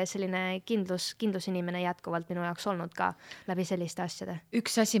ikkagi see selline kindlusinimene jätkuvalt minu jaoks olnud ka läbi selliste asjade.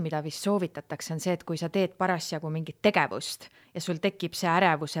 Üks asi, mida vist soovitatakse, on see, et kui sa teed parasjagu mingit tegevust ja sul tekib see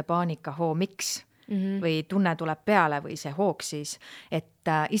ärevuse paanika hoomiks või tunne tuleb peale või see hoog siis, et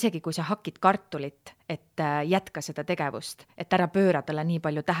isegi kui sa hakid kartulit, et jätka seda tegevust, et ära pööra talle nii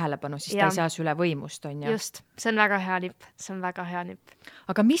palju tähelepanu, siis ta ei saa üle võimust, on ju? Just, see on väga hea nipp.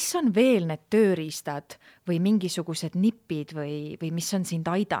 Aga mis on veel need tööriistad või mingisugused nipid või mis on sind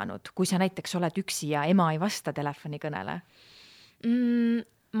aidanud, kui sa näiteks oled üksi ja ema ei vasta telefonikõnele?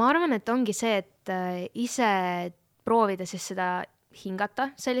 Ma arvan, et ongi see, et ise proovida siis seda hingata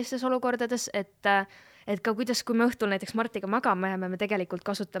sellistes olukordades, et ka kuidas, kui me õhtul näiteks Martiga magama jääme, me tegelikult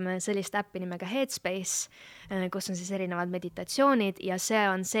kasutame sellist äppi nimega Headspace, kus on siis erinevad meditatsioonid ja see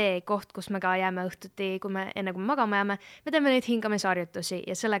on see koht, kus me ka jääme õhtuti, enne kui me magama jääme, me teeme neid hingamisharjutusi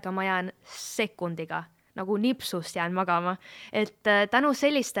ja sellega ma jään sekundiga nagu nipsust jään magama, et tänu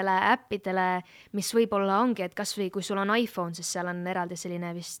sellistele äppidele, mis võib-olla ongi, et kas või kui sul on iPhone, siis seal on eraldi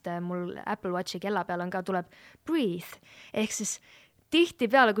selline vist mul Apple Watchi kella peal on ka tuleb breathe, ehk siis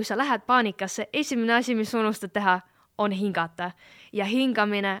tihtipeale, kui sa lähed paanikasse, esimene asi, mis unustad teha, on hingata ja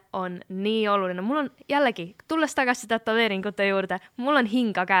hingamine on nii oluline. Mul on jällegi, tulles tagasi tätoveeringute juurde, mul on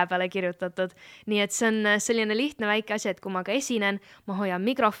hinga käe peale kirjutatud, nii et see on selline lihtne väike asi, et kui ma ka esinen, ma hoian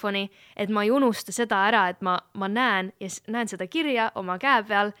mikrofoni, et ma ei unusta seda ära, et ma näen seda kirja oma käe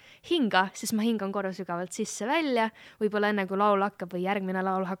peal hinga, siis ma hingan korra sügavalt sisse välja, võib-olla enne kui laul hakkab või järgmine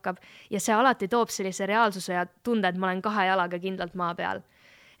laul hakkab ja see alati toob sellise reaalsuse ja tunde, et ma olen 2 jalaga kindlalt maa peal.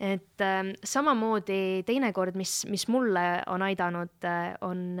 Et samamoodi teinekord, mis mulle on aidanud,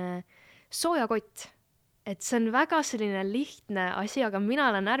 on soojakott. Et see on väga selline lihtne asi, aga mina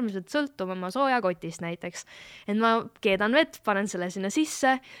olen äärmiselt sõltuv oma soojakotist näiteks. Et ma keedan vett, panen selle sinna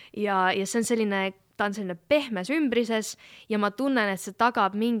sisse ja see on ta on selline pehmes ümbrises ja ma tunnen, et see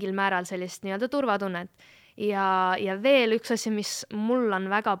tagab mingil määral sellist nii-öelda turvatunnet. Ja veel üks asi, mis mul on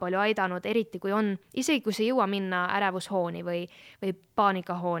väga palju aidanud, eriti kui isegi kui see jõua minna ärevushooni või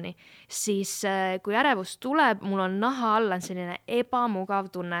paanikahooni, siis kui ärevus tuleb, mul on naha all on selline ebamugav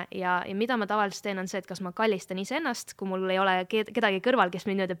tunne ja mida ma tavaliselt teen on see, et kas ma kallistan iseennast, kui mul ei ole kedagi kõrval, kes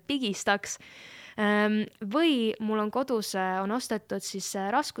mind nii-öelda pigistaks, või mul on kodus on ostetud siis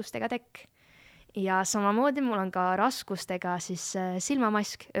raskustega tekk. Ja samamoodi mul on ka raskustega siis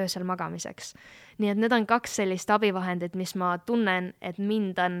silmamask öösel magamiseks. Nii et need on 2 sellist abivahendit, mis ma tunnen, et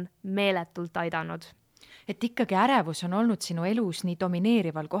mind on meeletult aidanud. Et ikkagi ärevus on olnud sinu elus nii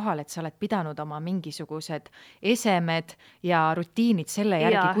domineerival kohal, et sa oled pidanud oma mingisugused esemed ja rutiinid selle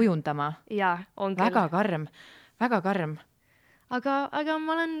järgi kujundama. Jaa, on küll. Väga karm. Aga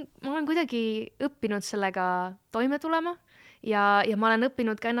ma olen kuidagi õppinud sellega toime tulema. Ja ma olen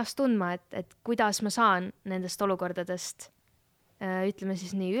õppinud ka ennast tundma, et kuidas ma saan nendest olukordadest, ütleme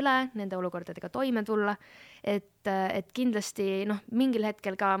siis nii üle, nende olukordadega toime tulla, et kindlasti mingil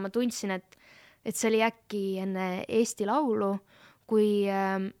hetkel ka ma tundsin, et see oli äkki enne Eesti laulu, kui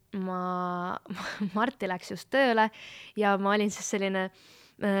Martti läks just tööle ja ma olin siis selline,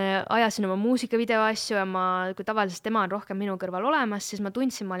 ajasin oma muusikavideo asju ja kui tavaliselt tema on rohkem minu kõrval olemas, siis ma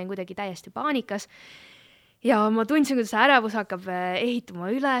tundsin, ma olin kuidagi täiesti paanikas. Ja ma tundsin, kuidas ärevus hakkab ehituma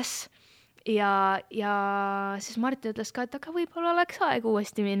üles ja siis Martti ütles ka, et aga võib-olla oleks aeg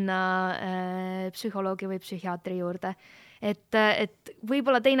uuesti minna psühholoogi või psühhiaatri juurde. Et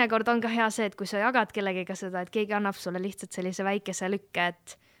võib-olla teinekord on ka hea see, et kui sa jagad kellegiga seda, et keegi annab sulle lihtsalt sellise väikese lükke,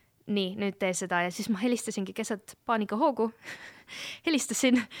 et nii, nüüd tee seda ja siis ma helistasingi keset paanikahoogu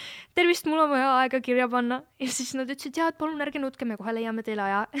helistasin, tervist, mul on vaja aega kirja panna. Ja siis nad ütlesid, et palun ärge nutke, me kohe leiame teile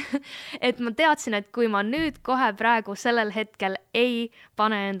aja. Et ma teadsin, et kui ma nüüd kohe praegu sellel hetkel ei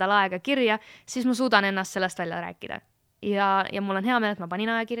pane endal aega kirja, siis ma suudan ennast sellest välja rääkida. Ja mul on hea meel, et ma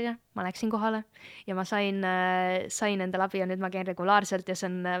panin aja kirja, ma läksin kohale ja ma sain endal abi ja nüüd ma käin regulaarselt ja see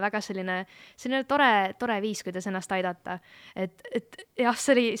on väga selline tore viis, kuidas ennast aidata. Et jah,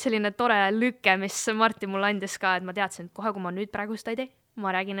 see oli selline tore lükke, mis Martti mulle andis ka, et ma teadsin, et kohe, kui ma nüüd praegu seda ei tee,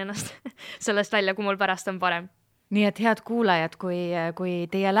 ma räägin ennast sellest välja, kui mul pärast on parem. Nii et head kuulajad, kui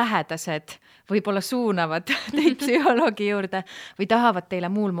teie lähedased võib-olla suunavad teid psühholoogi juurde või tahavad teile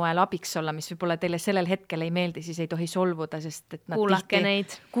muul moel abiks olla, mis võib-olla teile sellel hetkel ei meeldi, siis ei tohi solvuda, sest et nad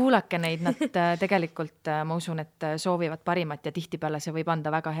kuulake neid, nad tegelikult, ma usun, et soovivad parimat ja tihtipeale see võib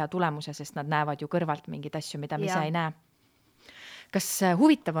anda väga hea tulemuse, sest nad näevad ju kõrvalt mingeid asju, mida me ise ei näe. Kas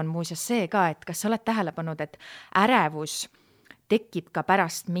huvitav on muuseas see ka, et kas sa oled tähele pannud, et ärevus tekib ka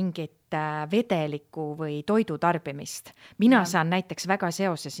pärast mingit vedeliku või toidu tarbimist. Mina saan näiteks väga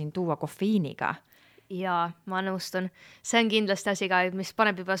seose siin tuua kofeiiniga. Jaa, ma nõustun. See on kindlasti asi ka, mis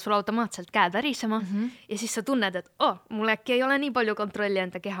paneb juba sul automaatselt käed värisema ja siis sa tunned, et mul äkki ei ole nii palju kontrolli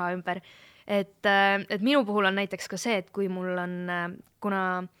enda keha ümber. Et minu puhul on näiteks ka see, et kui mul on, kuna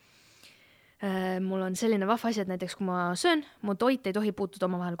mul on selline vahva asi, et näiteks kui ma söön, mu toit ei tohi puutuda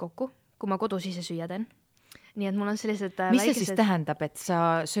omavahel kokku, kui ma kodus ise süüa teen. Nii et mul on sellised Mis see siis tähendab, et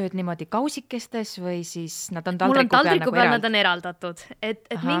sa sööd niimoodi kausikestes või siis nad on taldriku peal nagu nad on eraldatud. Et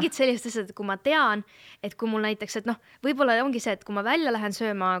mingid sellised asjad, et kui ma tean, et kui mul näiteks, et võib-olla ongi see, et kui ma välja lähen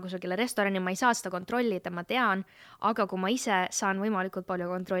sööma kusagile restorani, ma ei saa seda kontrollida, ma tean, aga kui ma ise saan võimalikult palju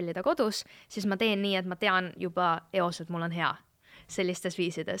kontrollida kodus, siis ma teen nii, et ma tean juba eos, et mul on hea sellistes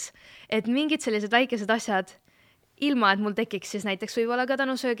viisides. Et mingid sellised väikesed asjad, ilma et mul tekiks siis näiteks võib-olla ka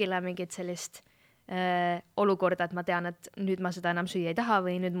tänu söögile mingid sellist olukorda, et ma tean, et nüüd ma seda enam süüa ei taha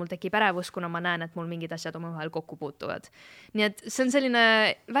või nüüd mul tekib ärevus, kuna ma näen, et mul mingid asjad omavahel kokku puutuvad. Nii et see on selline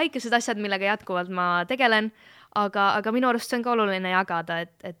väikesed asjad, millega jätkuvalt ma tegelen, aga minu arust see on ka oluline jagada,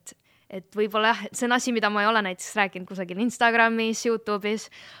 et võib-olla see on asi, mida ma ei ole näiteks rääkinud kusagil Instagramis, YouTube'is,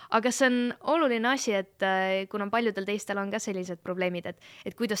 aga see on oluline asi, et kuna paljudel teistel on ka sellised probleemid,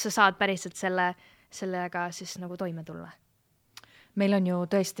 et kuidas sa saad päriselt sellega siis nagu toime tulla. Meil on ju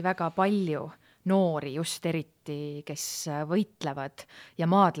tõesti väga palju noori just eriti, kes võitlevad ja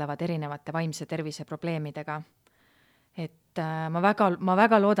maadlevad erinevate vaimse tervise probleemidega. Et ma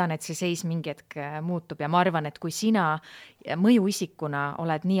väga loodan, et see seis mingi hetk muutub ja ma arvan, et kui sina mõjuisikuna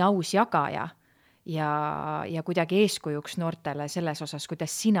oled nii aus jagaja ja kuidagi eeskujuks noortele selles osas,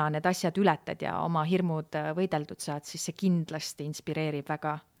 kuidas sina need asjad ületad ja oma hirmud võideldud saad, siis see kindlasti inspireerib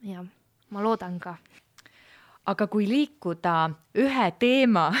väga. Ja, ma loodan ka. Aga kui liikuda ühe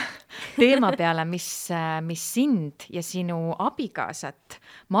teema peale, mis sind ja sinu abikaasat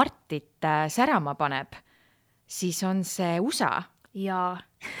Martit särama paneb, siis on see USA. Jaa.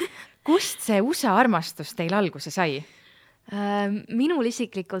 Kust see USA armastus teil alguse sai? Minul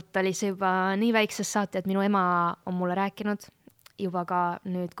isiklikult oli see juba nii väiksest saati, et minu ema on mulle rääkinud juba ka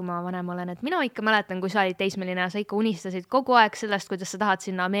nüüd, kui ma vanem olen, et mina ikka mäletan, kui sa olid teismeline, sa ikka unistasid kogu aeg sellest, kuidas sa tahad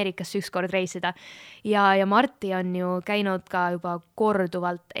sinna Ameerikasse ükskord reisida. Ja Martti on ju käinud ka juba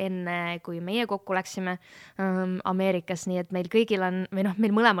korduvalt enne, kui meie kokku läksime Ameerikas, nii et meil kõigil on, või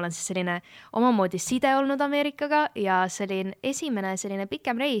meil mõlemal on siis selline omamoodi side olnud Ameerikaga ja selline esimene selline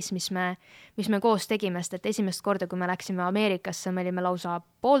pikem reis, mis me koos tegime, sest et esimest korda, kui me läksime Ameerikasse, me olime lausa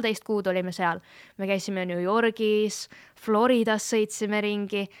 1,5 kuud olime seal. Me käisime New Yorgis, Floridas sõitsime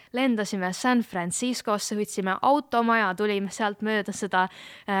ringi, lendasime San Franciscosse, võtsime automaja, tulime sealt mööda seda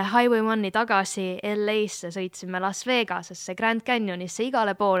Highway 1-i tagasi LA-sse, sõitsime Las Vegasesse, Grand Canyonisse,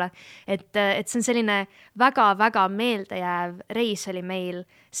 igale poole. Et see on selline väga-väga meeldejääv reis oli meil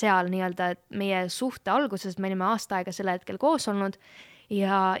seal nii-öelda meie suhte alguses, me olime aasta aega selle hetkel koos olnud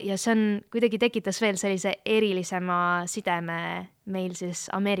ja see on kuidagi tekitas veel sellise erilisema sideme meil siis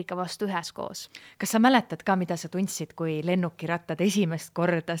Ameerika vastu üheskoos. Kas sa mäletad ka, mida sa tundsid, kui lennukirattad esimest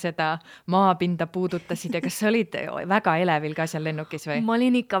korda seda maapinda puudutasid ja kas sa olid väga elevil ka seal lennukis või? Ma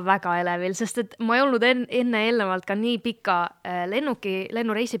olin ikka väga elevil, sest et ma ei olnud eelnevalt ka nii pika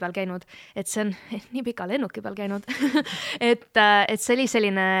lennureisi peal käinud, et see on nii pika lennuki peal käinud, et see oli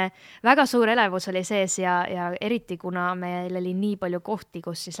selline väga suur elevus oli sees ja eriti kuna meil oli nii palju kohti,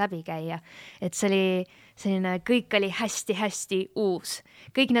 kus siis läbi käia, et see oli selline, kõik oli hästi-hästi uus.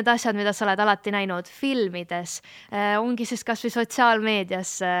 Kõik need asjad, mida sa oled alati näinud filmides, ongi siis kas või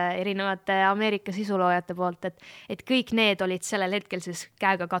sotsiaalmeedias erinevate Ameerika sisuloojate poolt, et kõik need olid sellel hetkel siis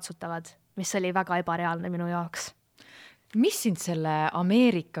käega katsutavad, mis oli väga ebareaalne minu jaoks. Mis sind selle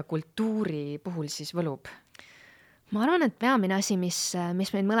Ameerika kultuuri puhul siis võlub? Ma arvan, et peamine asi, mis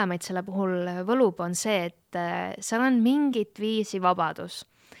meid mõlemaid selle puhul võlub, on see, et seal on mingit viisi vabadus.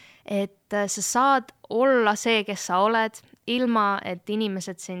 Et sa saad olla see, kes sa oled, ilma et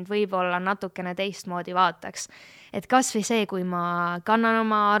inimesed sind võib-olla natukene teistmoodi vaataks. Et kas või see, kui ma kannan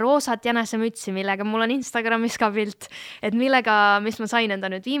oma roosat jänesemütsi, millega mul on Instagramis ka pilt, et mis ma sain enda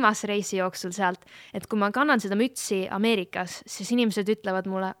nüüd viimase reisi jooksul sealt, et kui ma kannan seda mütsi Ameerikas, siis inimesed ütlevad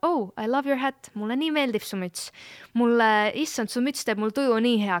mulle, oh, I love your hat, mulle nii meeldib su müts. Issand, su müts teeb mul tuju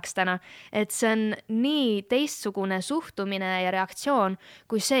nii heaks täna. Et see on nii teistsugune suhtumine ja reaktsioon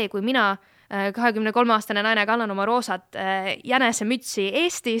kui see, kui mina 23-aastane naine kannan oma roosat jänesemütsi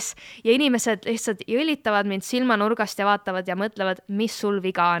Eestis ja inimesed lihtsalt jõlitavad mind silmanurgast ja vaatavad ja mõtlevad, mis sul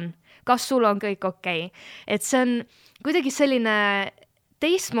viga on. Kas sul on kõik okei? Et see on kuidagi selline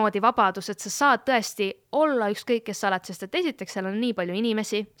teistmoodi vabadus, et sa saad tõesti olla ükskõik, kes sa oled, sest et esiteks seal on nii palju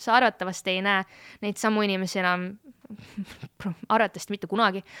inimesi, sa arvatavasti ei näe neid samu inimesi enam arvatavasti mitte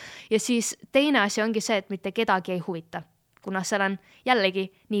kunagi. Ja siis teine asi ongi see, et mitte kedagi ei huvita. Kuna seal on jällegi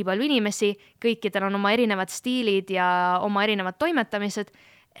nii palju inimesi, kõikidel on oma erinevad stiilid ja oma erinevad toimetamised,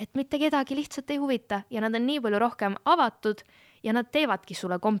 et mitte kedagi lihtsalt ei huvita ja nad on nii palju rohkem avatud ja nad teevadki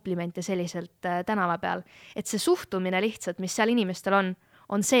sulle komplimente selliselt tänava peal. Et see suhtumine lihtsalt, mis seal inimestel on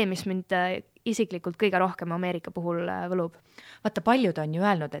see, mis mind isiklikult kõige rohkem Ameerika puhul võlub. Vaata, paljud on ju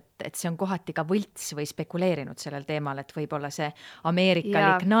öelnud, et see on kohati ka võlts või spekuleerinud sellel teemal, et võib-olla see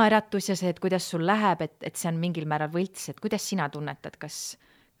ameerikalik naeratus ja see, et kuidas sul läheb, et see on mingil määral võlts, et kuidas sina tunnetad, kas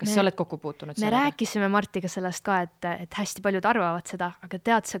sa oled kokku puutunud sellega? Me rääkisime Martiga sellest ka, et hästi paljud arvavad seda, aga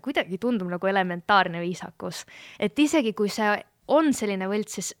tead, see kuidagi tundub nagu elementaarne viisakus. Et isegi kui see on selline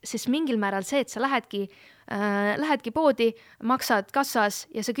võlts, siis mingil määral see, et sa lähedki poodi, maksad kassas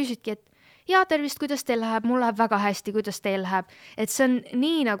ja sa küsidki, et ja tervist, kuidas teil läheb, mul läheb väga hästi, kuidas teil läheb. Et see on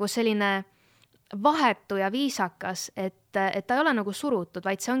nii nagu selline vahetu ja viisakas, et ta ei ole nagu surutud,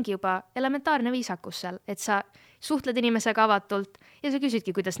 vaid see ongi juba elementaarne viisakus seal, et sa suhtled inimesega avatult ja sa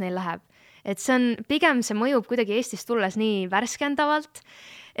küsidki, kuidas neil läheb. Et see on, pigem see mõjub kuidagi Eestist tulles nii värskendavalt,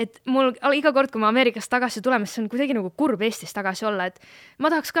 et mul iga kord, kui ma Ameerikast tagasi tuleme, see on kuidagi nagu kurb Eestis tagasi olla, et ma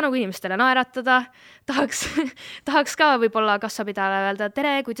tahaks ka nagu inimestele naeratada, tahaks ka võib-olla kassapidajale öelda,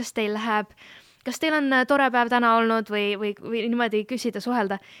 tere, kuidas teil läheb, kas teil on tore päev täna olnud või niimoodi küsida,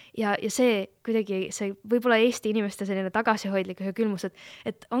 suhelda ja see kuidagi, see võib-olla Eesti inimeste selline tagasihoidlikkus ja külmus,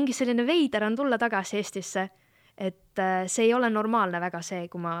 et ongi selline veider on tulla tagasi Eestisse. Et see ei ole normaalne väga see,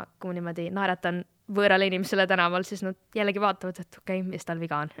 kui ma niimoodi naeratan võõrale inimesele tänaval, siis nad jällegi vaatavad, et okei, mis tal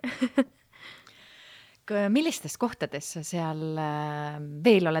viga on. Millistes kohtades sa seal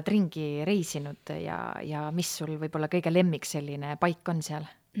veel oled ringi reisinud ja mis sul võib-olla kõige lemmik selline paik on seal?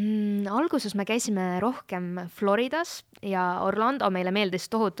 Alguses me käisime rohkem Floridas ja Orlando meile meeldis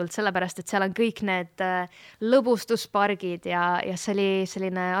tohutult sellepärast, et seal on kõik need lõbustuspargid ja see oli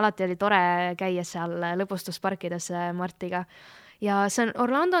selline, alati oli tore käia seal lõbustusparkides Martiga. Ja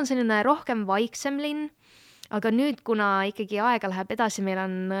Orlando on selline rohkem vaiksem linn, aga nüüd, kuna ikkagi aega läheb edasi, meil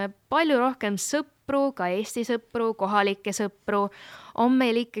on palju rohkem sõpru, ka Eesti sõpru, kohalikke sõpru, on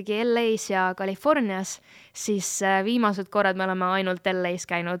meil ikkagi LA-s ja Californias, siis viimased korrad me oleme ainult LA-s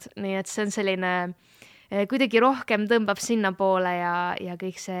käinud, nii et see on selline, kuidagi rohkem tõmbab sinna poole ja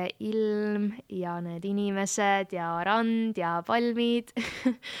kõik see ilm ja need inimesed ja rand ja palmid.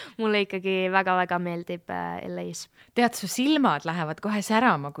 Mulle ikkagi väga-väga meeldib LA-s. Tead, su silmad lähevad kohe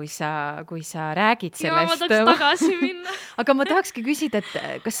särama, kui sa räägid sellest. Ja ma tahaks tagasi minna. Aga ma tahakski küsida,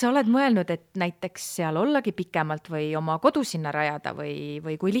 et kas sa oled mõelnud, et näiteks seal ollagi pikemalt või oma kodu sinna rajada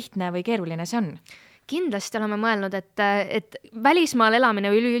või kui lihtne või keeruline see on? Kindlasti oleme mõelnud, et välismaal elamine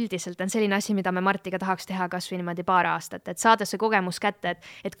üleüldiselt on selline asi, mida me Martiga tahaks teha kas või niimoodi paar aastat, et saada see kogemus kätte,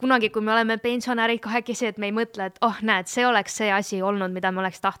 et kunagi, kui me oleme pensionärid kahekesi, et me ei mõtle, et näed, see oleks see asi olnud, mida me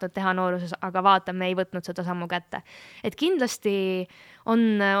oleks tahtnud teha nooruses, aga vaata, me ei võtnud seda sammu kätte. Et kindlasti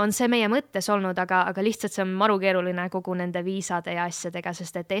on see meie mõttes olnud, aga lihtsalt see on marukeeruline kogu nende viisade ja asjadega,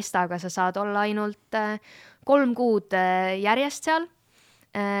 sest et Estaga sa saad olla ainult 3 kuud järjest seal.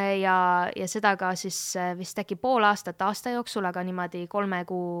 Ja seda ka siis vist äkki pool aastat aasta jooksul, aga niimoodi 3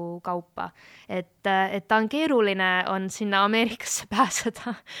 kuu kaupa. Et ta on keeruline, on sinna Ameerikasse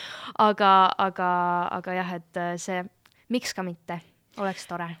pääseda, aga jah, et see, miks ka mitte, oleks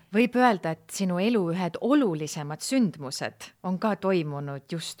tore. Võib öelda, et sinu elu ühed olulisemad sündmused on ka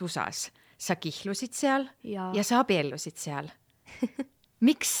toimunud just USAs. Sa kihlusid seal ja sa abiellusid seal.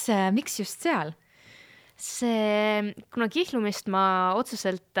 Miks just seal? Kuna kihlumist ma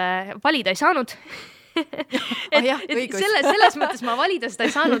otseselt valida ei saanud, selles mõttes ma valida seda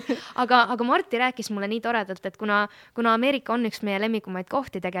ei saanud, aga Martti rääkis mulle nii toredalt, et kuna Ameerika on üks meie lemmikumaid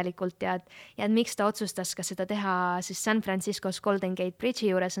kohti tegelikult ja et miks ta otsustas ka seda teha siis San Franciscos Golden Gate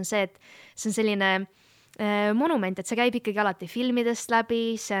Bridge'i juures on see, et see on selline monument, et see käib ikkagi alati filmidest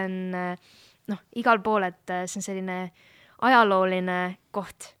läbi, see on igal pool, et see on selline ajalooline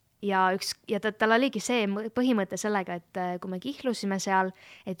koht. Ja tal oligi see põhimõte sellega, et kui me kihlusime seal,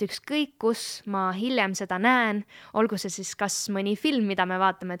 et ükskõik kus ma hiljem seda näen, olgu see siis kas mõni film, mida me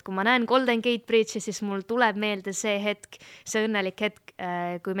vaatame, et kui ma näen Golden Gate Bridge'i, siis mul tuleb meelde see hetk, see õnnelik hetk,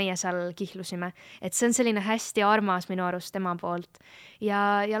 kui meie seal kihlusime. Et see on selline hästi armas minu arust tema poolt.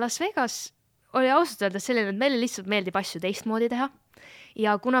 Ja Las Vegas oli ausalt öeldes selline, et meile lihtsalt meeldib asju teistmoodi teha.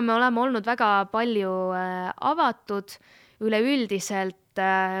 Ja kuna me oleme olnud väga palju avatud üleüldiselt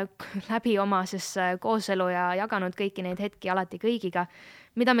läbi oma siis kooselu ja jaganud kõiki neid hetki alati kõigiga,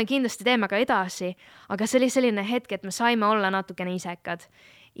 mida me kindlasti teeme ka edasi, aga see oli selline hetk, et me saime olla natukene isekad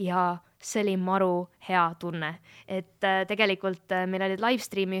ja see oli maru hea tunne, et tegelikult meil olid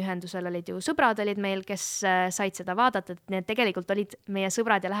livestreami ühendusel olid ju sõbrad olid meil, kes said seda vaadata, et need tegelikult olid meie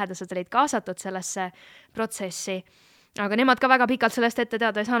sõbrad ja lähedased olid kaasatud sellesse protsessi. Aga nemad ka väga pikalt sellest ette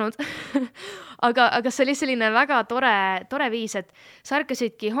teada ei saanud. aga see oli selline väga tore viis, et sa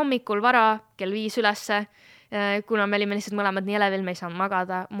ärkasidki hommikul vara kell 5 ülesse, kuna me olime lihtsalt mõlemad nii elevil, me ei saanud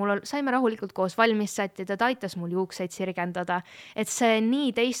magada. Saime rahulikult koos valmis sättida, ta aitas mul juukseid sirgendada. Et see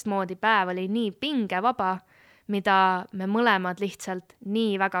nii teistmoodi päev oli nii pingevaba, mida me mõlemad lihtsalt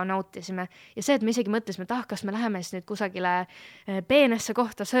nii väga nautisime. Ja see, et me isegi mõtlesime, et kas me läheme siis nüüd kusagile peenesse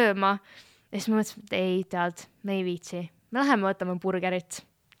kohta sööma, ja siis me mõtlesime, et ei tead, me ei viitsi. Me läheme võtame burgerit.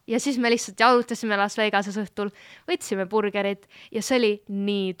 Ja siis me lihtsalt jalutasime Las Vegases õhtul, võtsime burgerit ja see oli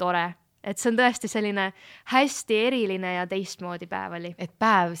nii tore. Et see on tõesti selline hästi eriline ja teistmoodi päev oli. Et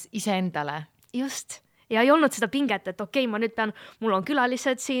päev iseendale. Just. Ja ei olnud seda pinget, et okei, ma nüüd mul on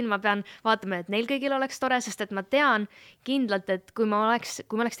külalised siin, ma pean vaatama, et neil kõigil oleks tore, sest et ma tean kindlalt, et kui ma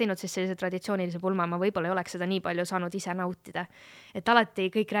oleks teinud siis sellise traditsioonilise pulma, ma võib-olla ei oleks seda nii palju saanud ise nautida. Et alati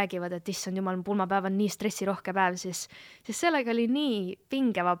kõik räägivad, et issand jumal, pulmapäev on nii stressirohke päev, siis sellega oli nii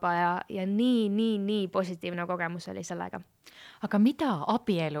pingevaba ja nii positiivne kogemus oli sellega. Aga mida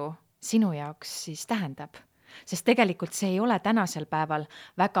abielu sinu jaoks siis tähendab? Sest tegelikult see ei ole tänasel päeval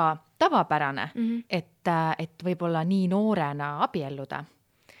väga tavapärane, et võib-olla nii noorena abielluda.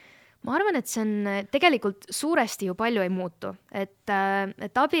 Ma arvan, et see on tegelikult suuresti ju palju ei muutu, et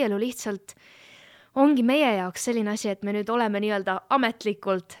abielu lihtsalt ongi meie jaoks selline asi, et me nüüd oleme nii-öelda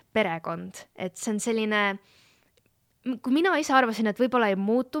ametlikult perekond, et see on selline, kui mina ise arvasin, et võib-olla ei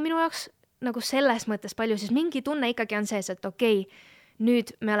muutu minu jaoks nagu selles mõttes palju, siis mingi tunne ikkagi on sees, et okei,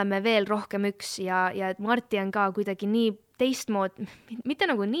 nüüd me oleme veel rohkem üks ja et Martti on ka kuidagi nii teistmoodi, mitte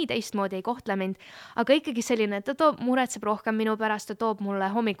nagu nii teistmoodi ei kohtle mind, aga ikkagi selline, et ta muretseb rohkem minu pärast, ta toob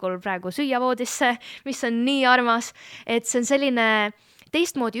mulle hommikul praegu süüa voodisse, mis on nii armas, et see on selline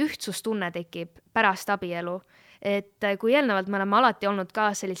teistmoodi ühtsustunne tekib pärast abielu. Et kui eelnevalt me oleme alati olnud ka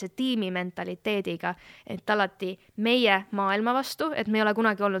sellise tiimi mentaliteediga, et alati meie maailma vastu, et me ei ole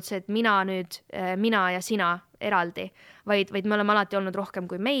kunagi olnud see, et mina ja sina eraldi, vaid me oleme alati olnud rohkem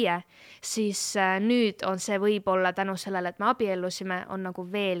kui meie, siis nüüd on see võib-olla tänu sellele, et me abiellusime, on nagu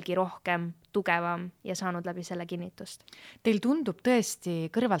veelgi rohkem tugevam ja saanud läbi selle kinnitust. Teil tundub tõesti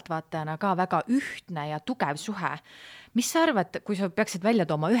kõrvaltvaatajana ka väga ühtne ja tugev suhe. Mis sa arvad, kui sa peaksid välja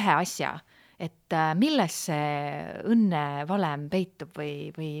tooma ühe asja, et milles see õnne valem peitub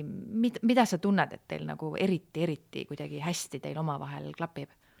või mida sa tunned, et teil nagu eriti kuidagi hästi teil omavahel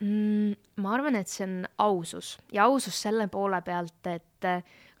klapib? Ma arvan, et see on ausus ja ausus selle poole pealt, et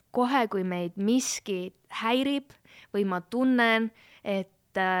kohe, kui meid miski häirib või ma tunnen,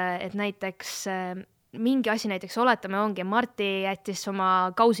 et näiteks mingi asi näiteks oletame ongi, Martti jättis oma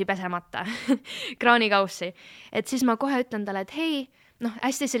kausi pesemata, kraanikaussi, et siis ma kohe ütlen talle, et hei,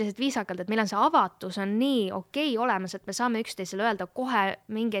 hästi sellised viisakalt, et meil on see avatus on nii okei olemas, et me saame üksteisele öelda kohe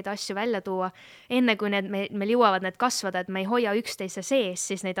mingeid asju välja tuua, enne kui meil jõuavad need kasvada, et me ei hoia üksteise sees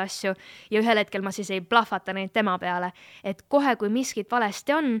siis neid asju ja ühel hetkel ma siis ei plahvata neid tema peale. Et kohe, kui miskit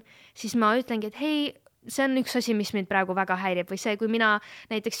valesti on, siis ma ütlengi, et hei, see on üks asi, mis mind praegu väga häirib või see, kui mina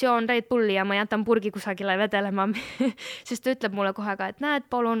näiteks joon Red Bulli ja ma jätan purgi kusagile vedelema, siis ta ütleb mulle kohe ka, et näed,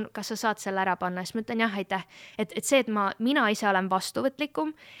 palun, kas sa saad selle ära panna, siis ma ütlen jah, aitäh. Et see, et mina ise olen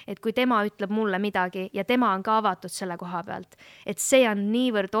vastuvõtlikum, et kui tema ütleb mulle midagi ja tema on ka avatud selle koha pealt, et see on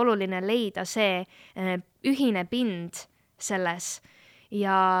niivõrd oluline leida see ühine pind selles.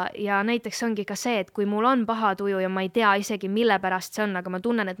 Ja näiteks ongi ka see, et kui mul on paha tuju ja ma ei tea isegi, mille pärast see on, aga ma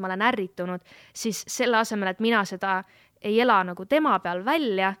tunnen, et ma olen ärritunud, siis selle asemel, et mina seda ei ela nagu tema peal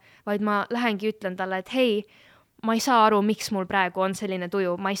välja, vaid ma lähengi ütlen talle, et hei, ma ei saa aru, miks mul praegu on selline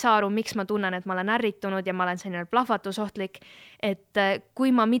tuju, ma ei saa aru, miks ma tunnen, et ma olen ärritunud ja ma olen selline plahvatusohtlik, et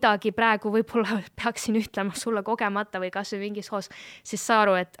kui ma midagi praegu võib-olla peaksin ütlema sulle kogemata või kas või mingis hoos, siis saa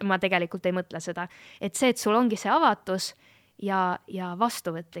aru, et ma tegelikult ei mõtle seda. Et see, et sul ongi see avatus ja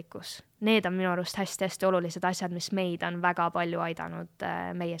vastuvõtlikkus, need on minu arust hästi-hästi olulised asjad, mis meid on väga palju aidanud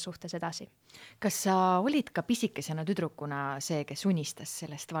meie suhtes edasi. Kas sa olid ka pisikesena tüdrukuna see, kes unistas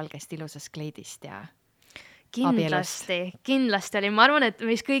sellest valgest ilusast kleidist ja kindlasti oli. Ma arvan, et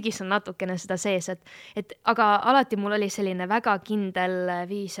meis kõigis on natukene seda sees, aga alati mul oli selline väga kindel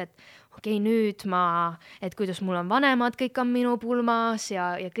viis, et okei, nüüd et kuidas mul on vanemad, kõik on minu pulmas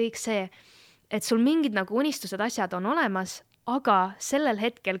ja kõik see, et sul mingid nagu unistused, asjad on olemas, aga sellel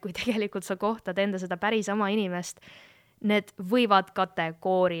hetkel, kui tegelikult sa kohtad enda seda päris oma inimest, need võivad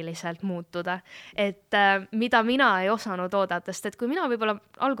kategooriliselt muutuda. Et mida mina ei osanud oodata, sest et kui mina võib-olla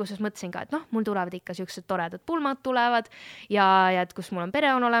alguses mõtlesin ka, et mul tulevad ikka sellised toredad pulmad tulevad ja et kus mul on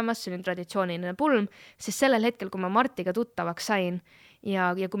pere on olemas, selline traditsiooniline pulm, siis sellel hetkel, kui ma Martiga tuttavaks sain ja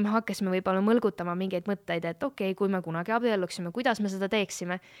kui me hakkasime võib-olla mõlgutama mingeid mõtteid, et okei, kui me kunagi abielluksime, kuidas me seda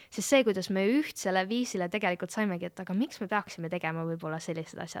teeksime, siis see, kuidas me ühtsele viisile tegelikult saimegi, et aga miks me peaksime tegema võib-olla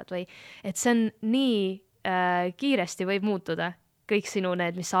sellised asjad või et see on nii kiiresti võib muutuda kõik sinu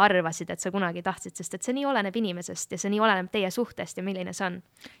need, mis sa arvasid, et sa kunagi tahtsid, sest et see nii oleneb inimesest ja see nii oleneb teie suhtest ja milline see on.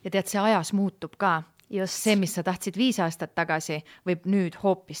 Ja tead, see ajas muutub ka. Just. See, mis sa tahtsid 5 aastat tagasi, võib nüüd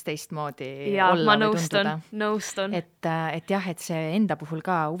hoopis teistmoodi olla või tunduda. Nõustun. Et jah, et see enda puhul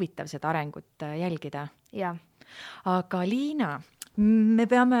ka huvitav seda arengut jälgida. Ja. Aga Liina, me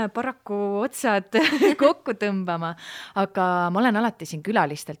peame paraku otsad kokku tõmbama, aga ma olen alati siin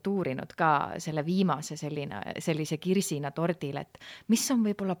külalistelt uurinud ka selle viimase sellise kirsina tordil, et mis on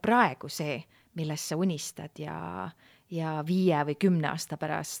võib-olla praegu see, millest sa unistad ja 5 või 10 aasta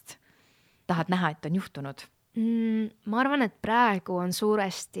pärast tahad näha, et on juhtunud? Ma arvan, et praegu on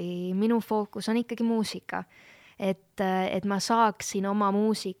suuresti, minu fookus on ikkagi muusika. Et ma saaksin oma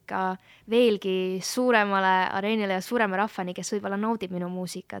muusika veelgi suuremale areenile ja suurema rahvani, kes võib-olla naudib minu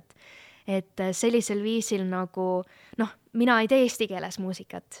muusikat. Et sellisel viisil nagu, mina ei tee eesti keeles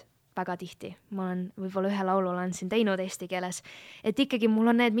muusikat väga tihti. Ma olen võib-olla ühe laulu olen siin teinud eesti keeles. Et ikkagi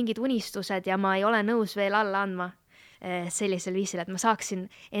mul on need mingid unistused ja ma ei ole nõus veel alla andma sellisel viisil, et ma saaksin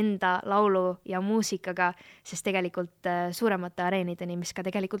enda laulu ja muusikaga, sest tegelikult suuremate areenideni, mis ka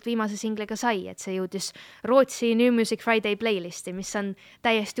tegelikult viimase singliga sai, et see jõudis Rootsi New Music Friday playlisti, mis on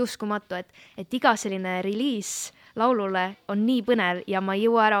täiesti uskumatu, et iga selline reliis laulule on nii põnev ja ma ei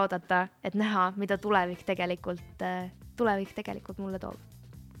jõua ära oodata, et näha, mida tulevik tegelikult mulle toob.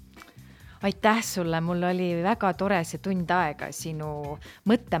 Aitäh sulle, mul oli väga tore see tund aega sinu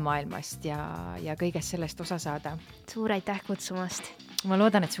mõttemaailmast ja kõigest sellest osa saada. Suur aitäh kutsumast. Ma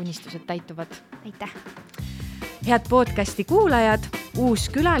loodan, et su unistused täituvad. Aitäh. Head podcasti kuulajad, uus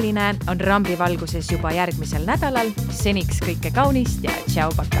külaline on Rambivalguses juba järgmisel nädalal. Seniks kõike kaunist ja tšau,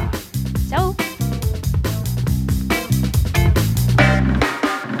 paka. Tšau.